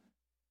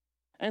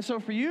 And so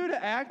for you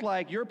to act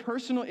like your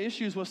personal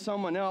issues with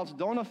someone else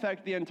don't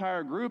affect the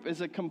entire group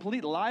is a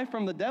complete lie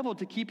from the devil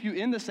to keep you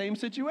in the same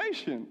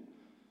situation.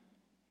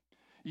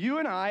 You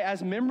and I,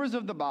 as members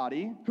of the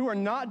body, who are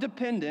not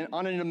dependent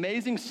on an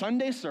amazing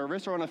Sunday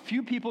service or on a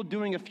few people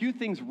doing a few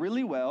things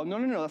really well.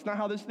 No, that's not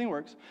how this thing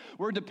works.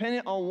 We're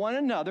dependent on one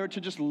another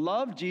to just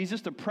love Jesus,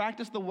 to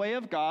practice the way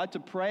of God, to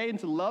pray and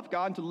to love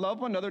God, and to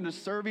love one another, and to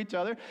serve each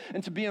other,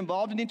 and to be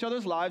involved in each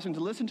other's lives, and to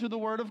listen to the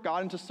Word of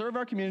God, and to serve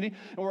our community.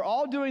 And we're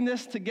all doing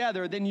this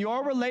together. Then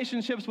your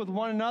relationships with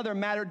one another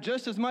matter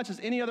just as much as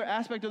any other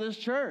aspect of this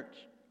church.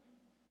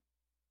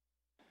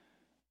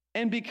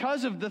 And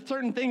because of the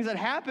certain things that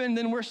happen,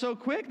 then we're so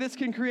quick, this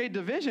can create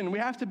division. We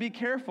have to be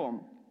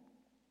careful.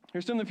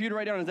 Here's something for you to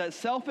write down, is that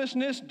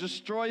selfishness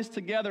destroys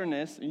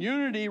togetherness.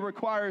 Unity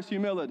requires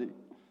humility.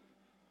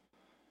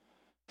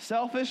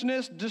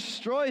 Selfishness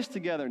destroys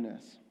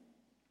togetherness.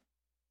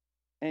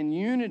 And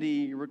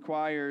unity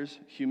requires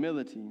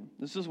humility.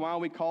 This is why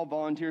we call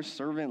volunteers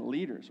servant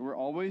leaders. We're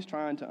always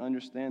trying to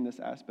understand this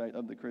aspect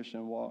of the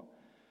Christian walk.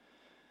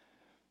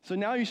 So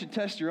now you should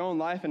test your own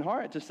life and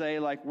heart to say,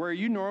 like, where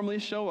you normally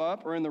show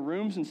up or in the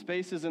rooms and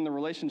spaces and the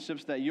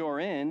relationships that you're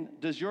in,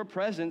 does your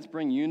presence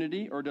bring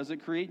unity or does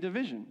it create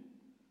division?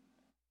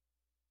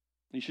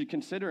 You should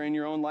consider in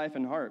your own life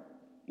and heart,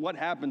 what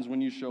happens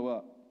when you show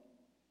up?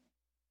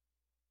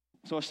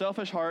 So a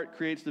selfish heart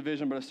creates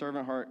division, but a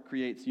servant heart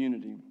creates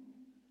unity.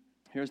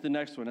 Here's the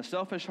next one. A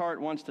selfish heart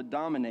wants to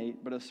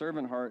dominate, but a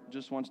servant heart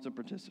just wants to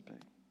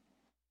participate.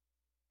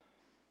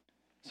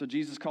 So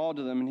Jesus called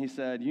to them and he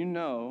said, you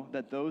know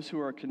that those who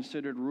are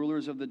considered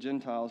rulers of the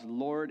Gentiles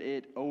lord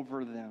it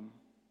over them,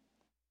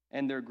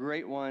 and their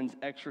great ones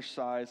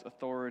exercise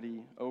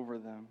authority over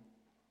them.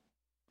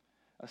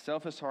 A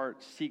selfish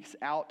heart seeks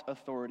out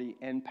authority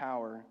and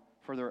power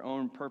for their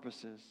own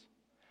purposes.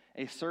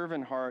 A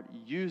servant heart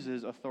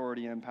uses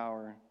authority and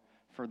power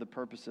for the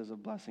purposes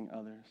of blessing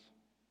others.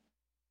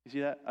 You see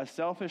that? A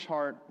selfish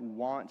heart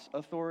wants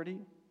authority.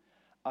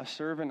 A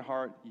servant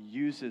heart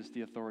uses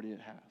the authority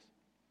it has.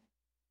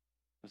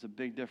 There's a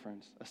big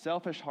difference. A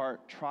selfish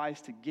heart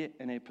tries to get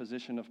in a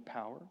position of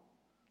power,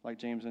 like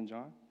James and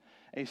John.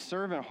 A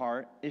servant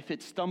heart, if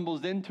it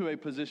stumbles into a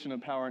position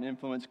of power and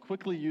influence,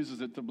 quickly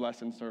uses it to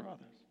bless and serve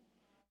others.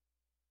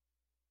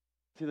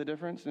 See the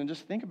difference? And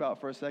just think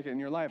about for a second in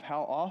your life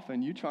how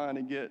often you trying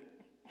to get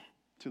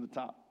to the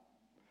top.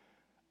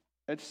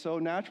 It's so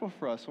natural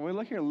for us. When we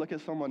look here and look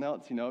at someone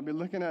else, be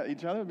looking at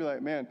each other and be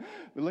like, man,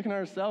 we're looking at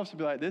ourselves and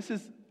be like, this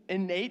is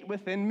innate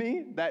within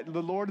me that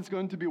the Lord is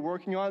going to be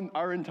working on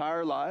our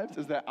entire lives,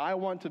 is that I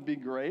want to be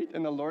great.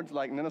 And the Lord's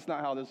like, no, that's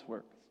not how this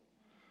works.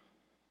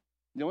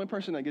 The only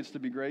person that gets to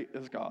be great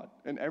is God.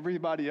 And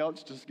everybody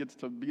else just gets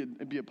to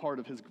be a part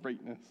of his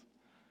greatness.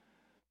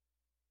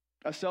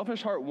 A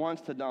selfish heart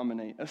wants to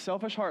dominate. A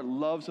selfish heart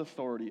loves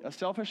authority. A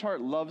selfish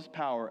heart loves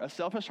power. A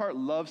selfish heart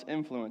loves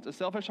influence. A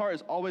selfish heart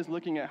is always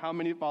looking at how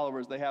many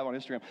followers they have on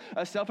Instagram.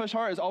 A selfish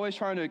heart is always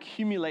trying to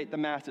accumulate the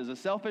masses. A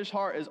selfish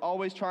heart is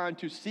always trying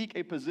to seek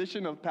a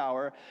position of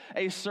power.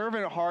 A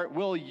servant heart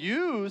will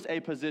use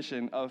a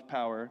position of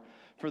power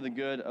for the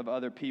good of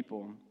other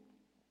people.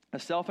 A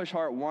selfish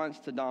heart wants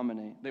to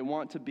dominate. They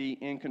want to be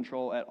in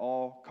control at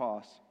all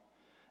costs.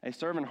 A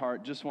servant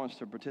heart just wants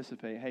to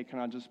participate. Hey, can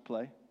I just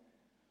play?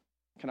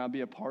 Can I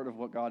be a part of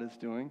what God is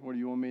doing? What do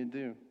you want me to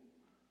do?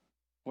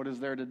 What is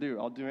there to do?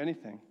 I'll do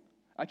anything.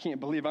 I can't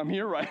believe I'm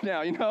here right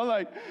now,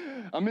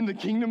 I'm in the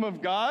kingdom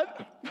of God.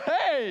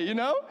 Hey,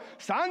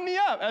 sign me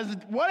up as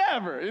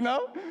whatever,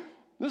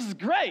 This is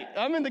great.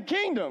 I'm in the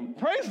kingdom.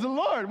 Praise the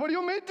Lord. What do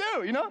you want me to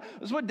do?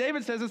 This is what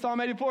David says in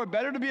Psalm 84.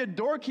 Better to be a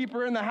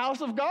doorkeeper in the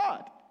house of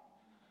God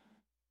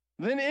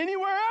than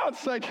anywhere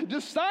else.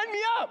 Just sign me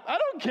up. I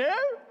don't care.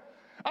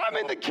 I'm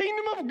in the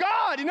kingdom of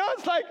God.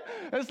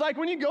 It's like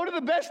when you go to the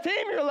best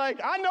team, you're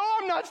like, I know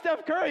I'm not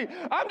Steph Curry.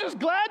 I'm just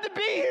glad to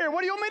be here. What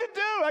do you want me to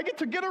do? I get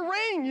to get a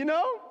ring,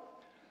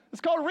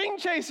 It's called ring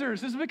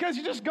chasers. It's because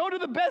you just go to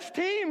the best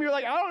team. You're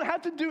like, I don't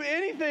have to do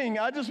anything.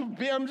 I'm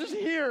just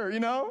here,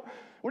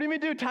 What do you mean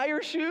do? Tie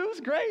your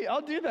shoes? Great,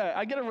 I'll do that.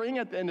 I get a ring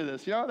at the end of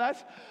this,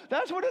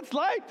 That's what it's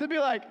like to be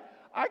like,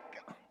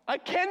 I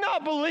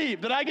cannot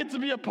believe that I get to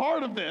be a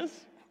part of this.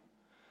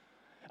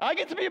 I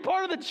get to be a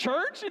part of the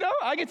church,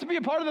 I get to be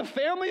a part of the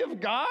family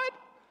of God.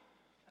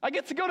 I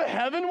get to go to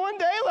heaven one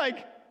day.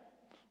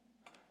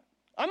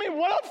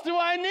 What else do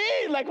I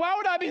need? Why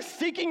would I be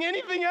seeking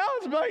anything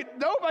else?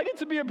 Nope, I get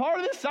to be a part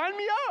of this. Sign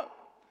me up.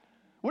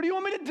 What do you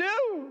want me to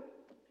do?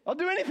 I'll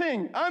do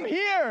anything. I'm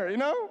here,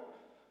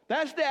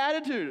 That's the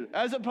attitude,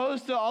 as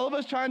opposed to all of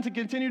us trying to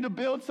continue to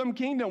build some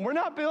kingdom. We're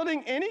not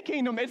building any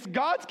kingdom. It's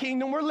God's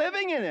kingdom. We're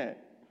living in it.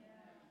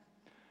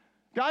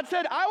 God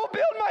said, I will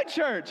build my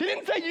church. He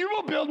didn't say you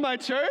will build my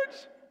church.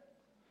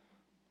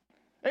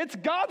 It's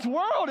God's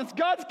world. It's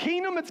God's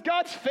kingdom. It's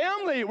God's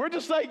family. We're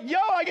just like,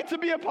 I get to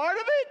be a part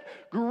of it?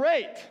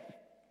 Great.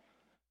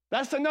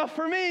 That's enough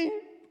for me.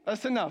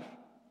 That's enough.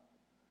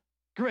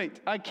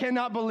 Great. I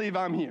cannot believe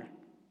I'm here.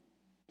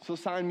 So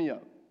sign me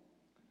up.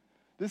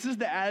 This is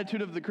the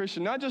attitude of the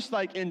Christian, not just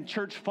in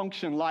church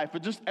function life,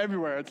 but just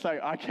everywhere. It's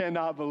like, I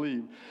cannot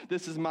believe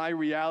this is my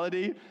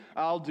reality.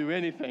 I'll do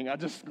anything. I'm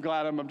just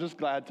glad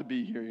to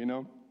be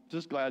here,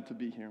 Just glad to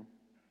be here.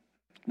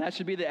 That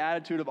should be the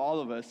attitude of all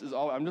of us,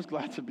 I'm just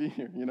glad to be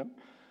here,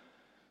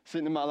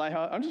 Sitting in my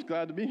lighthouse, I'm just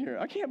glad to be here.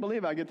 I can't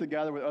believe I get to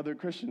gather with other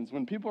Christians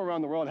when people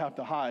around the world have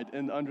to hide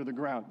under the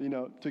ground,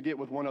 to get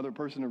with one other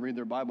person to read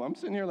their Bible. I'm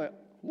sitting here like,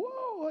 whoa.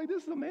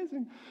 This is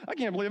amazing. I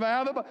can't believe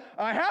I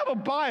have a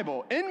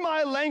Bible in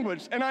my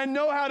language, and I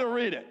know how to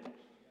read it.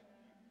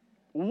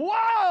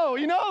 Wow,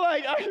 you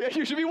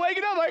should be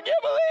waking up. I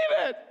can't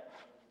believe it.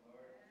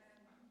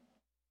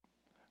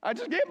 I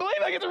just can't believe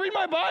I get to read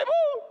my Bible.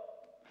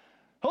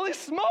 Holy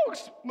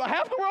smokes,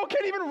 half the world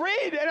can't even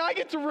read, and I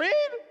get to read.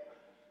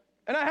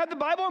 And I have the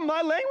Bible in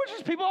my language.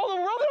 There's people all over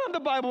the world that don't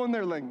have the Bible in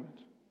their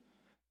language.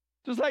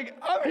 Just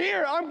I'm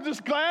here. I'm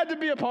just glad to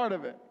be a part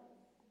of it.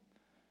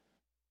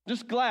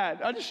 Just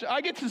glad.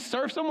 I get to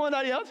serve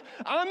somebody else.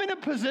 I'm in a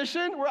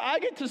position where I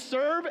get to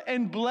serve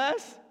and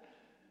bless.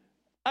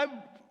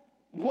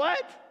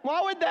 What?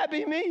 Why would that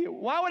be me?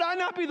 Why would I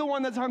not be the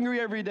one that's hungry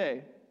every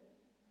day?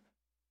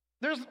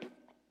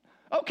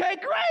 Okay,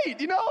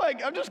 great.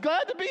 I'm just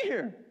glad to be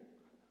here.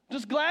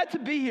 Just glad to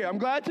be here. I'm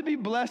glad to be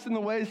blessed in the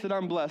ways that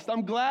I'm blessed.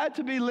 I'm glad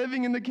to be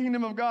living in the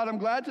kingdom of God. I'm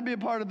glad to be a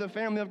part of the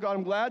family of God.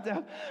 I'm glad to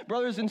have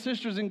brothers and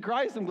sisters in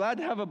Christ. I'm glad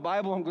to have a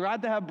Bible. I'm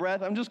glad to have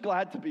breath. I'm just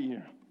glad to be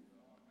here.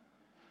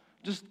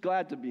 Just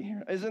glad to be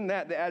here. Isn't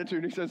that the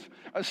attitude? He says,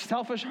 a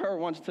selfish heart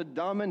wants to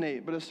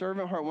dominate, but a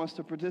servant heart wants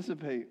to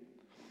participate.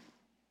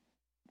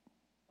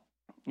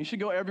 You should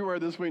go everywhere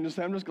this week and just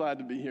say, I'm just glad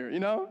to be here.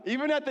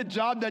 Even at the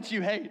job that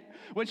you hate,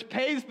 which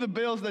pays the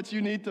bills that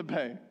you need to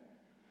pay.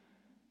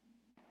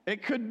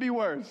 It could be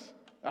worse.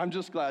 I'm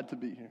just glad to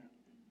be here.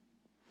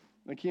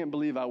 I can't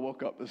believe I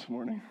woke up this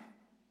morning.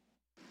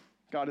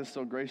 God is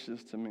so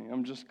gracious to me.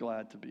 I'm just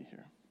glad to be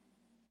here.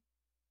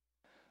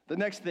 The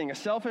next thing, a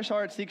selfish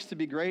heart seeks to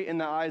be great in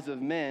the eyes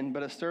of men,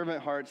 but a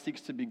servant heart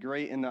seeks to be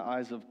great in the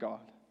eyes of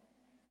God.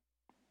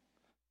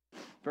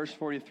 Verse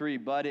 43,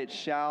 but it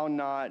shall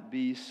not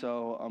be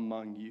so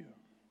among you.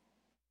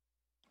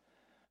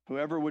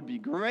 Whoever would be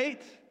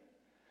great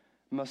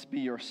must be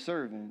your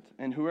servant,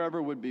 and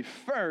whoever would be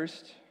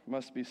first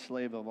must be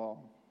slave of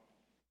all.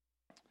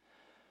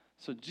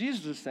 So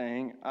Jesus is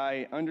saying,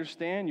 I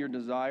understand your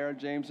desire,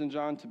 James and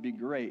John, to be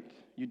great.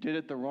 You did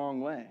it the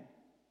wrong way.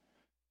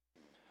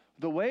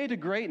 The way to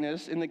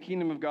greatness in the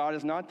kingdom of God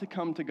is not to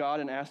come to God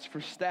and ask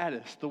for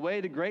status. The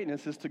way to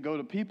greatness is to go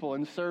to people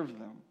and serve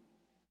them.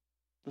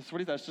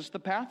 That's just the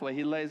pathway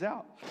he lays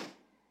out.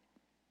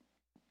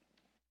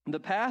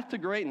 The path to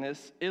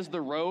greatness is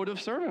the road of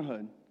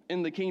servanthood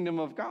in the kingdom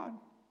of God.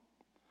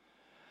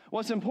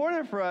 What's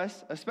important for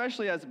us,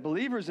 especially as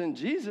believers in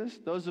Jesus,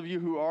 those of you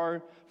who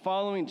are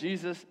following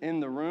Jesus in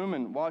the room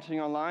and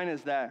watching online,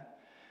 is that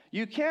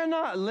you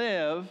cannot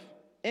live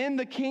in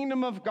the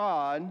kingdom of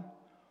God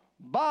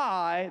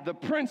by the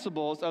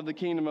principles of the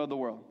kingdom of the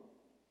world.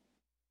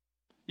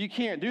 You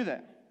can't do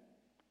that.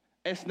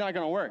 It's not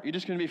going to work. You're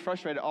just going to be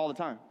frustrated all the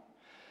time.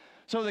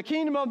 So the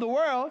kingdom of the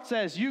world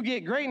says you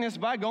get greatness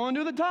by going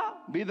to the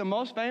top. Be the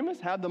most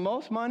famous, have the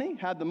most money,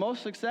 have the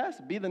most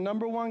success, be the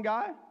number one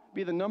guy,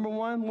 be the number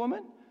one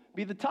woman,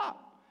 be the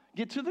top.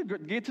 Get to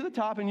the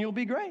top and you'll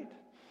be great.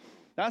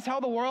 That's how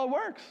the world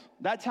works.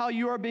 That's how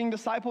you are being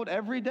discipled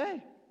every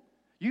day.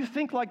 You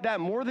think like that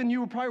more than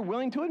you were probably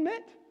willing to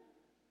admit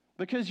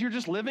because you're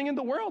just living in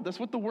the world. That's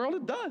what the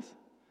world does.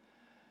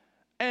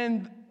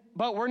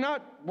 But we're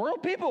not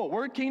world people.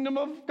 We're kingdom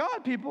of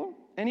God people.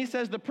 And he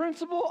says the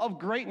principle of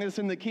greatness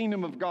in the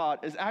kingdom of God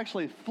is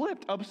actually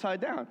flipped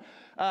upside down.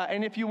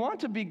 And if you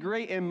want to be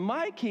great in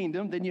my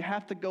kingdom, then you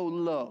have to go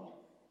low.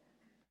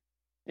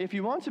 If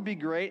you want to be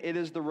great, it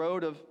is the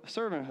road of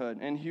servanthood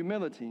and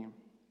humility.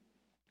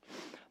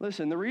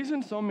 Listen, the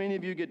reason so many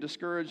of you get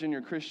discouraged in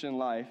your Christian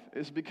life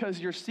is because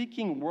you're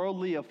seeking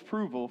worldly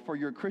approval for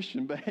your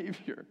Christian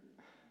behavior.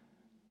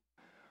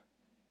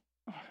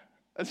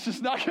 It's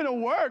just not going to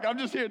work. I'm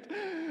just here.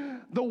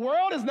 The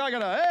world is not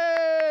going to,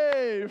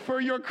 hey, for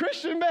your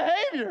Christian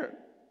behavior.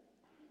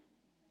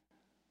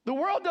 The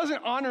world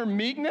doesn't honor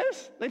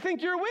meekness. They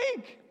think you're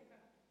weak.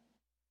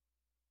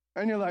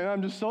 And you're like,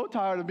 I'm just so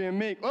tired of being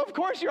meek. Well, of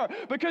course you are,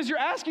 because you're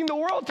asking the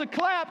world to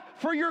clap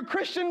for your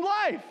Christian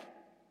life.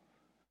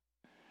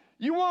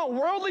 You want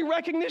worldly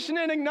recognition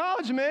and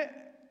acknowledgement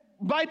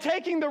by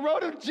taking the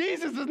road of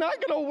Jesus. It's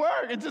not going to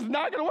work. It's just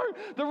not going to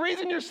work. The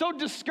reason you're so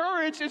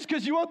discouraged is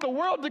because you want the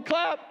world to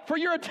clap for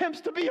your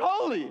attempts to be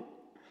holy.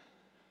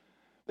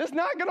 It's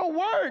not going to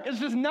work. It's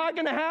just not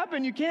going to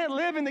happen. You can't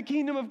live in the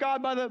kingdom of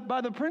God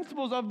by the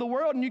principles of the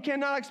world, and you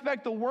cannot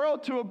expect the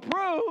world to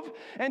approve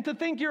and to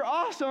think you're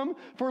awesome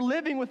for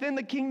living within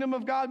the kingdom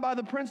of God by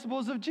the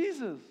principles of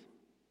Jesus.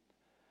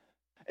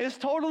 It's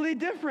totally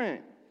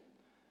different.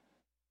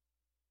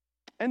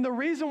 And the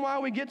reason why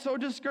we get so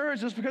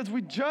discouraged is because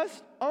we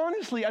just,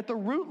 honestly, at the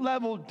root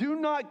level, do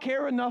not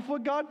care enough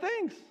what God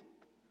thinks.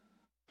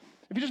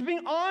 If you're just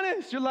being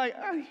honest, you're like,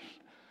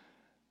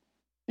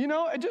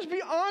 just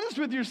be honest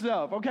with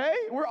yourself, okay?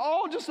 We're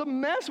all just a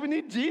mess. We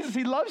need Jesus.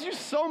 He loves you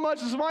so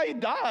much. That's why he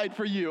died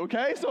for you,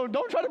 okay? So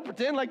don't try to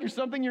pretend like you're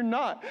something you're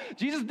not.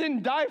 Jesus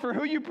didn't die for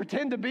who you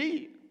pretend to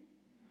be.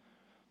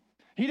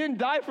 He didn't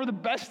die for the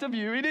best of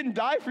you. He didn't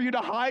die for you to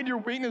hide your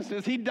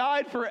weaknesses. He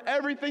died for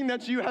everything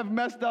that you have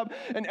messed up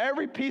and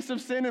every piece of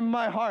sin in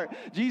my heart.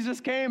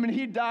 Jesus came and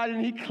he died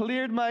and he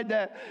cleared my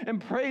debt,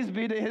 and praise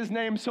be to his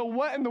name. So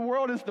what in the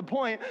world is the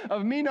point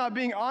of me not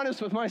being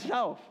honest with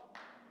myself?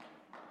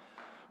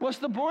 What's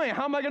the point?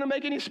 How am I going to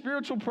make any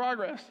spiritual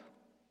progress?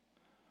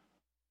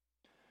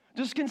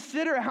 Just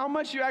consider how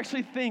much you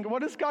actually think.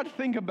 What does God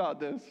think about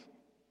this?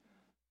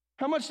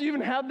 How much do you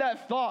even have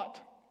that thought?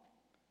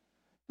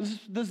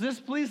 Does this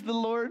please the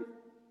Lord?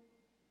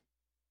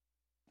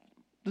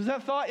 Does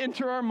that thought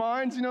enter our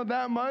minds,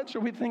 that much? Are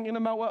we thinking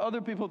about what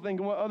other people think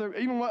and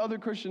even what other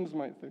Christians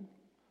might think?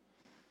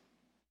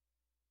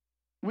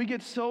 We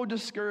get so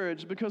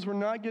discouraged because we're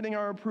not getting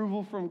our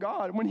approval from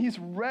God when he's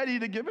ready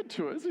to give it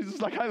to us. He's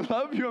just like, I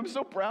love you. I'm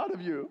so proud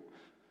of you.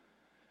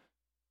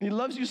 He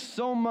loves you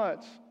so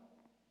much.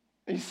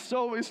 He's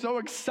so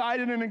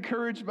excited and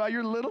encouraged by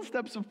your little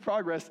steps of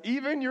progress,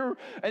 even your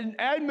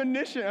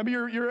admonition,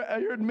 your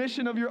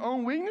admission of your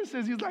own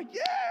weaknesses. He's like,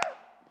 yeah.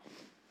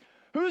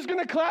 Who's going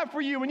to clap for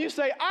you when you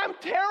say, I'm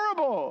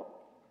terrible?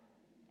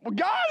 Well,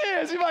 God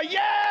is. He's like,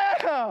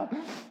 yeah.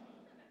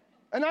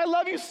 And I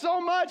love you so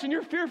much, and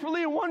you're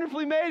fearfully and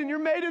wonderfully made, and you're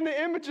made in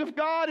the image of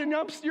God, and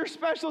you're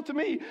special to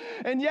me.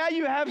 And yeah,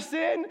 you have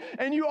sin,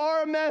 and you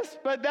are a mess,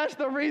 but that's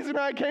the reason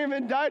I came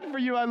and died for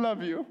you. I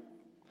love you.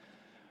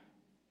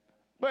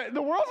 But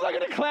the world's not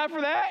going to clap for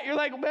that. You're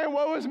like, man,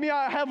 woe is me.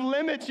 I have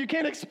limits. You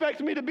can't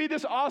expect me to be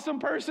this awesome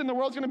person. The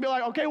world's going to be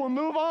like, okay, well,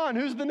 move on.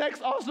 Who's the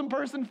next awesome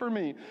person for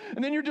me?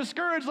 And then you're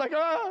discouraged, like,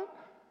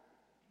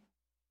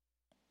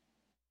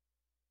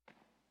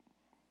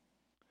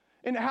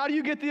 And how do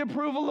you get the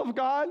approval of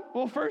God?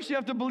 Well, first you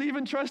have to believe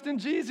and trust in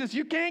Jesus.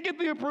 You can't get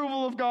the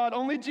approval of God.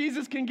 Only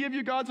Jesus can give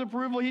you God's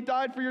approval. He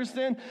died for your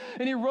sin,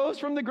 and he rose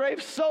from the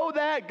grave so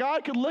that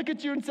God could look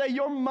at you and say,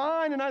 you're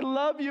mine, and I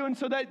love you, and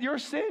so that your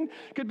sin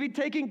could be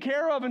taken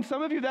care of. And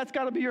some of you, that's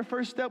got to be your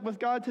first step with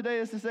God today,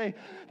 is to say,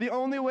 the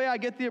only way I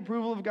get the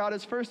approval of God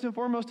is first and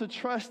foremost to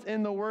trust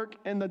in the work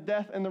and the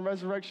death and the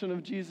resurrection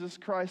of Jesus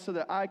Christ so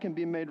that I can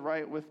be made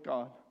right with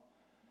God.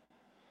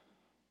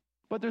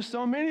 But there's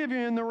so many of you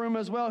in the room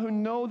as well who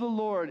know the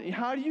Lord.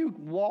 How do you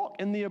walk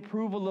in the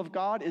approval of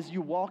God is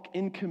you walk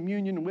in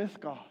communion with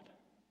God.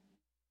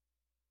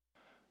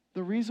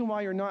 The reason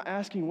why you're not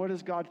asking what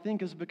does God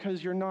think is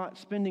because you're not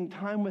spending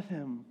time with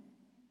him.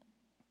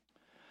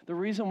 The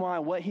reason why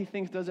what he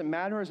thinks doesn't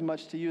matter as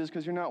much to you is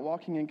because you're not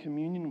walking in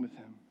communion with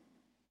him.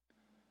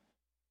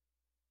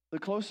 The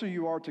closer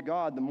you are to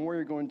God, the more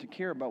you're going to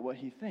care about what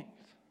he thinks.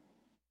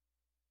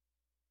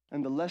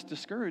 And the less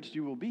discouraged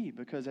you will be,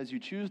 because as you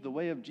choose the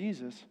way of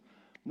Jesus,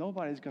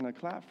 nobody's going to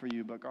clap for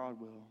you, but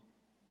God will.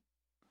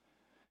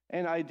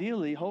 And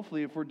ideally,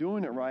 hopefully, if we're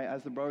doing it right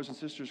as the brothers and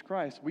sisters of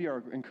Christ, we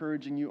are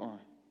encouraging you on.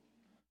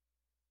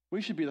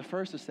 We should be the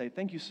first to say,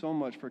 thank you so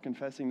much for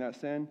confessing that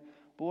sin.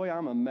 Boy,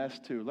 I'm a mess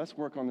too. Let's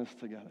work on this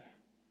together.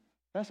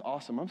 That's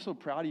awesome. I'm so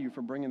proud of you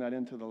for bringing that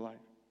into the light.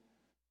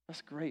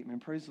 That's great, man.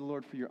 Praise the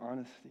Lord for your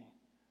honesty.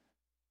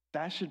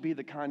 That should be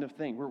the kind of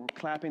thing. We're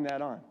clapping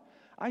that on.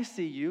 I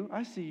see you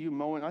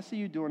mowing. I see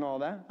you doing all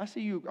that. I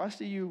see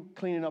you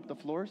cleaning up the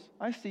floors.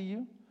 I see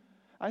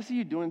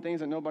you doing things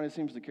that nobody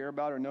seems to care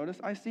about or notice.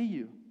 I see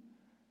you.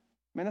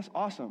 Man, that's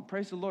awesome.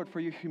 Praise the Lord for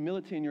your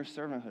humility and your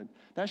servanthood.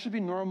 That should be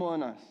normal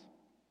in us,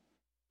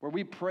 where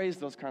we praise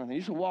those kind of things.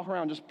 You should walk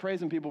around just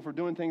praising people for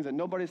doing things that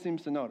nobody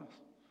seems to notice.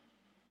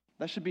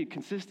 That should be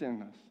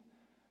consistent in us.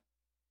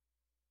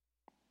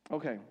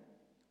 Okay.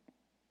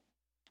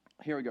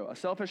 Here we go. A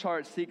selfish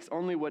heart seeks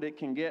only what it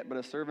can get, but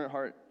a servant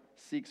heart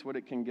seeks what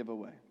it can give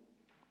away.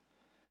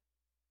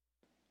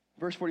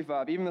 Verse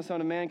 45, even the Son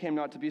of Man came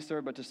not to be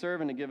served, but to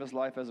serve and to give his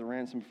life as a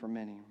ransom for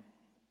many.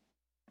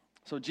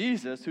 So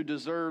Jesus, who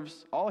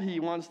deserves all he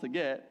wants to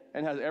get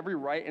and has every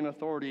right and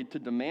authority to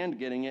demand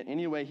getting it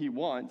any way he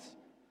wants,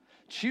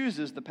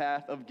 chooses the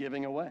path of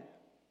giving away.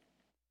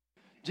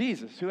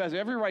 Jesus, who has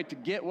every right to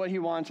get what he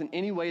wants in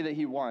any way that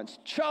he wants,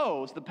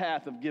 chose the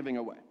path of giving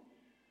away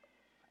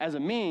as a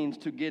means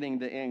to getting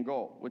the end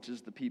goal, which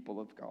is the people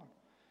of God.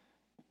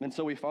 And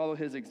so we follow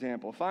his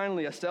example.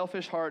 Finally, a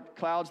selfish heart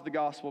clouds the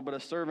gospel, but a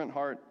servant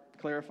heart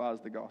clarifies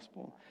the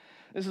gospel.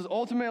 This is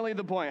ultimately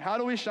the point. How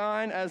do we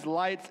shine as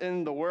lights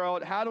in the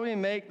world? How do we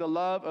make the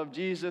love of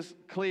Jesus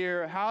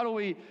clear? How do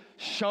we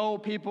show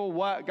people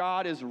what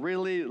God is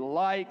really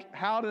like?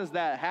 How does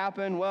that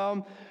happen?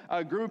 Well,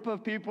 a group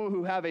of people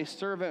who have a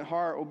servant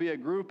heart will be a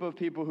group of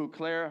people who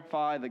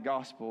clarify the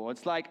gospel.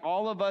 It's like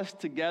all of us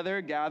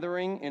together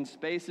gathering in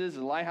spaces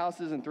and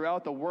lighthouses and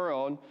throughout the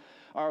world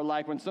are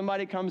like when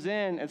somebody comes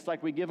in, it's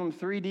like we give them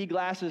 3D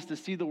glasses to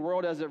see the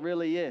world as it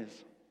really is.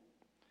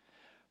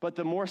 But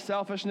the more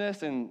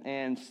selfishness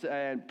and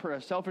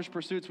selfish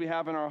pursuits we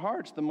have in our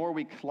hearts, the more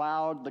we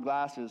cloud the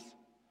glasses.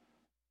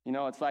 You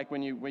know, it's like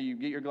when you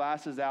get your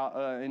glasses out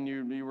and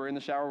you were in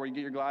the shower where you get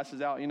your glasses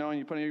out, you know, and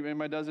you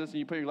anybody does this and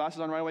you put your glasses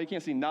on right away, you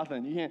can't see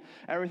nothing.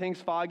 Everything's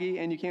foggy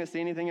and you can't see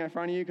anything in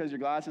front of you because your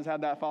glasses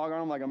have that fog on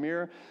them like a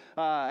mirror,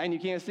 and you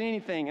can't see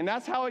anything. And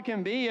that's how it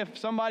can be if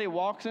somebody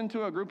walks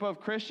into a group of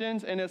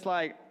Christians and it's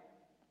like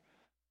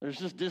there's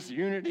just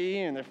disunity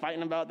and they're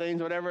fighting about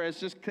things, whatever. It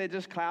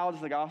just clouds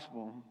the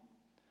gospel.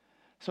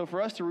 So for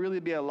us to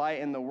really be a light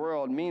in the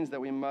world means that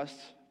we must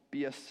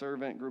be a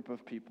servant group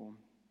of people.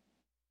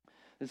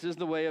 This is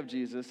the way of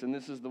Jesus, and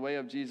this is the way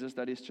of Jesus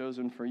that he's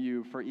chosen for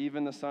you, for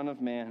even the Son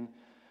of Man,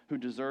 who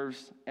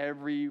deserves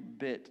every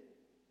bit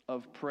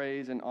of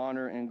praise and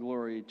honor and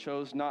glory,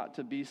 chose not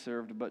to be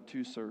served, but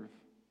to serve.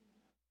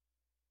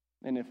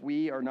 And if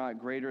we are not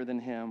greater than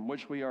him,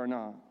 which we are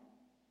not,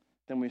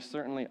 then we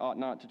certainly ought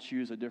not to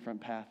choose a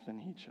different path than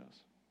he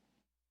chose.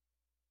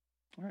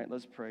 All right,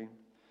 let's pray.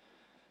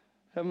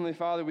 Heavenly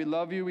Father, we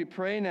love you. We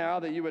pray now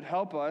that you would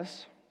help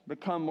us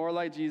become more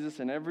like Jesus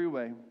in every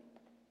way,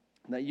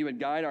 that you would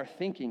guide our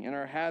thinking and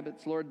our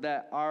habits, Lord,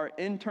 that our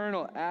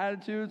internal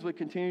attitudes would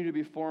continue to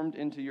be formed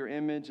into your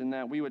image, and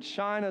that we would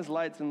shine as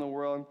lights in the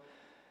world,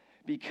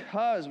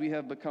 because we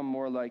have become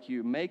more like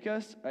you. Make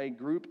us a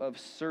group of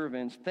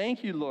servants.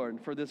 Thank you, Lord,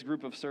 for this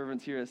group of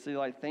servants here at City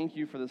Light. Thank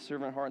you for the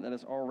servant heart that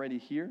is already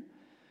here.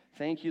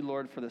 Thank you,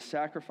 Lord, for the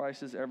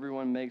sacrifices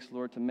everyone makes,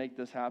 Lord, to make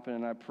this happen.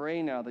 And I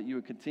pray now that you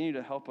would continue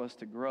to help us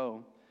to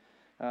grow,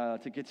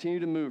 to continue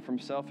to move from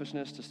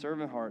selfishness to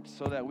servant hearts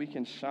so that we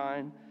can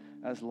shine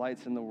as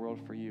lights in the world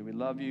for you. We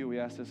love you. We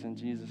ask this in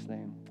Jesus'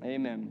 name.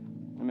 Amen.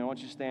 Amen. Why don't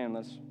you stand?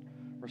 Let's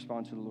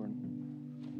respond to the Lord.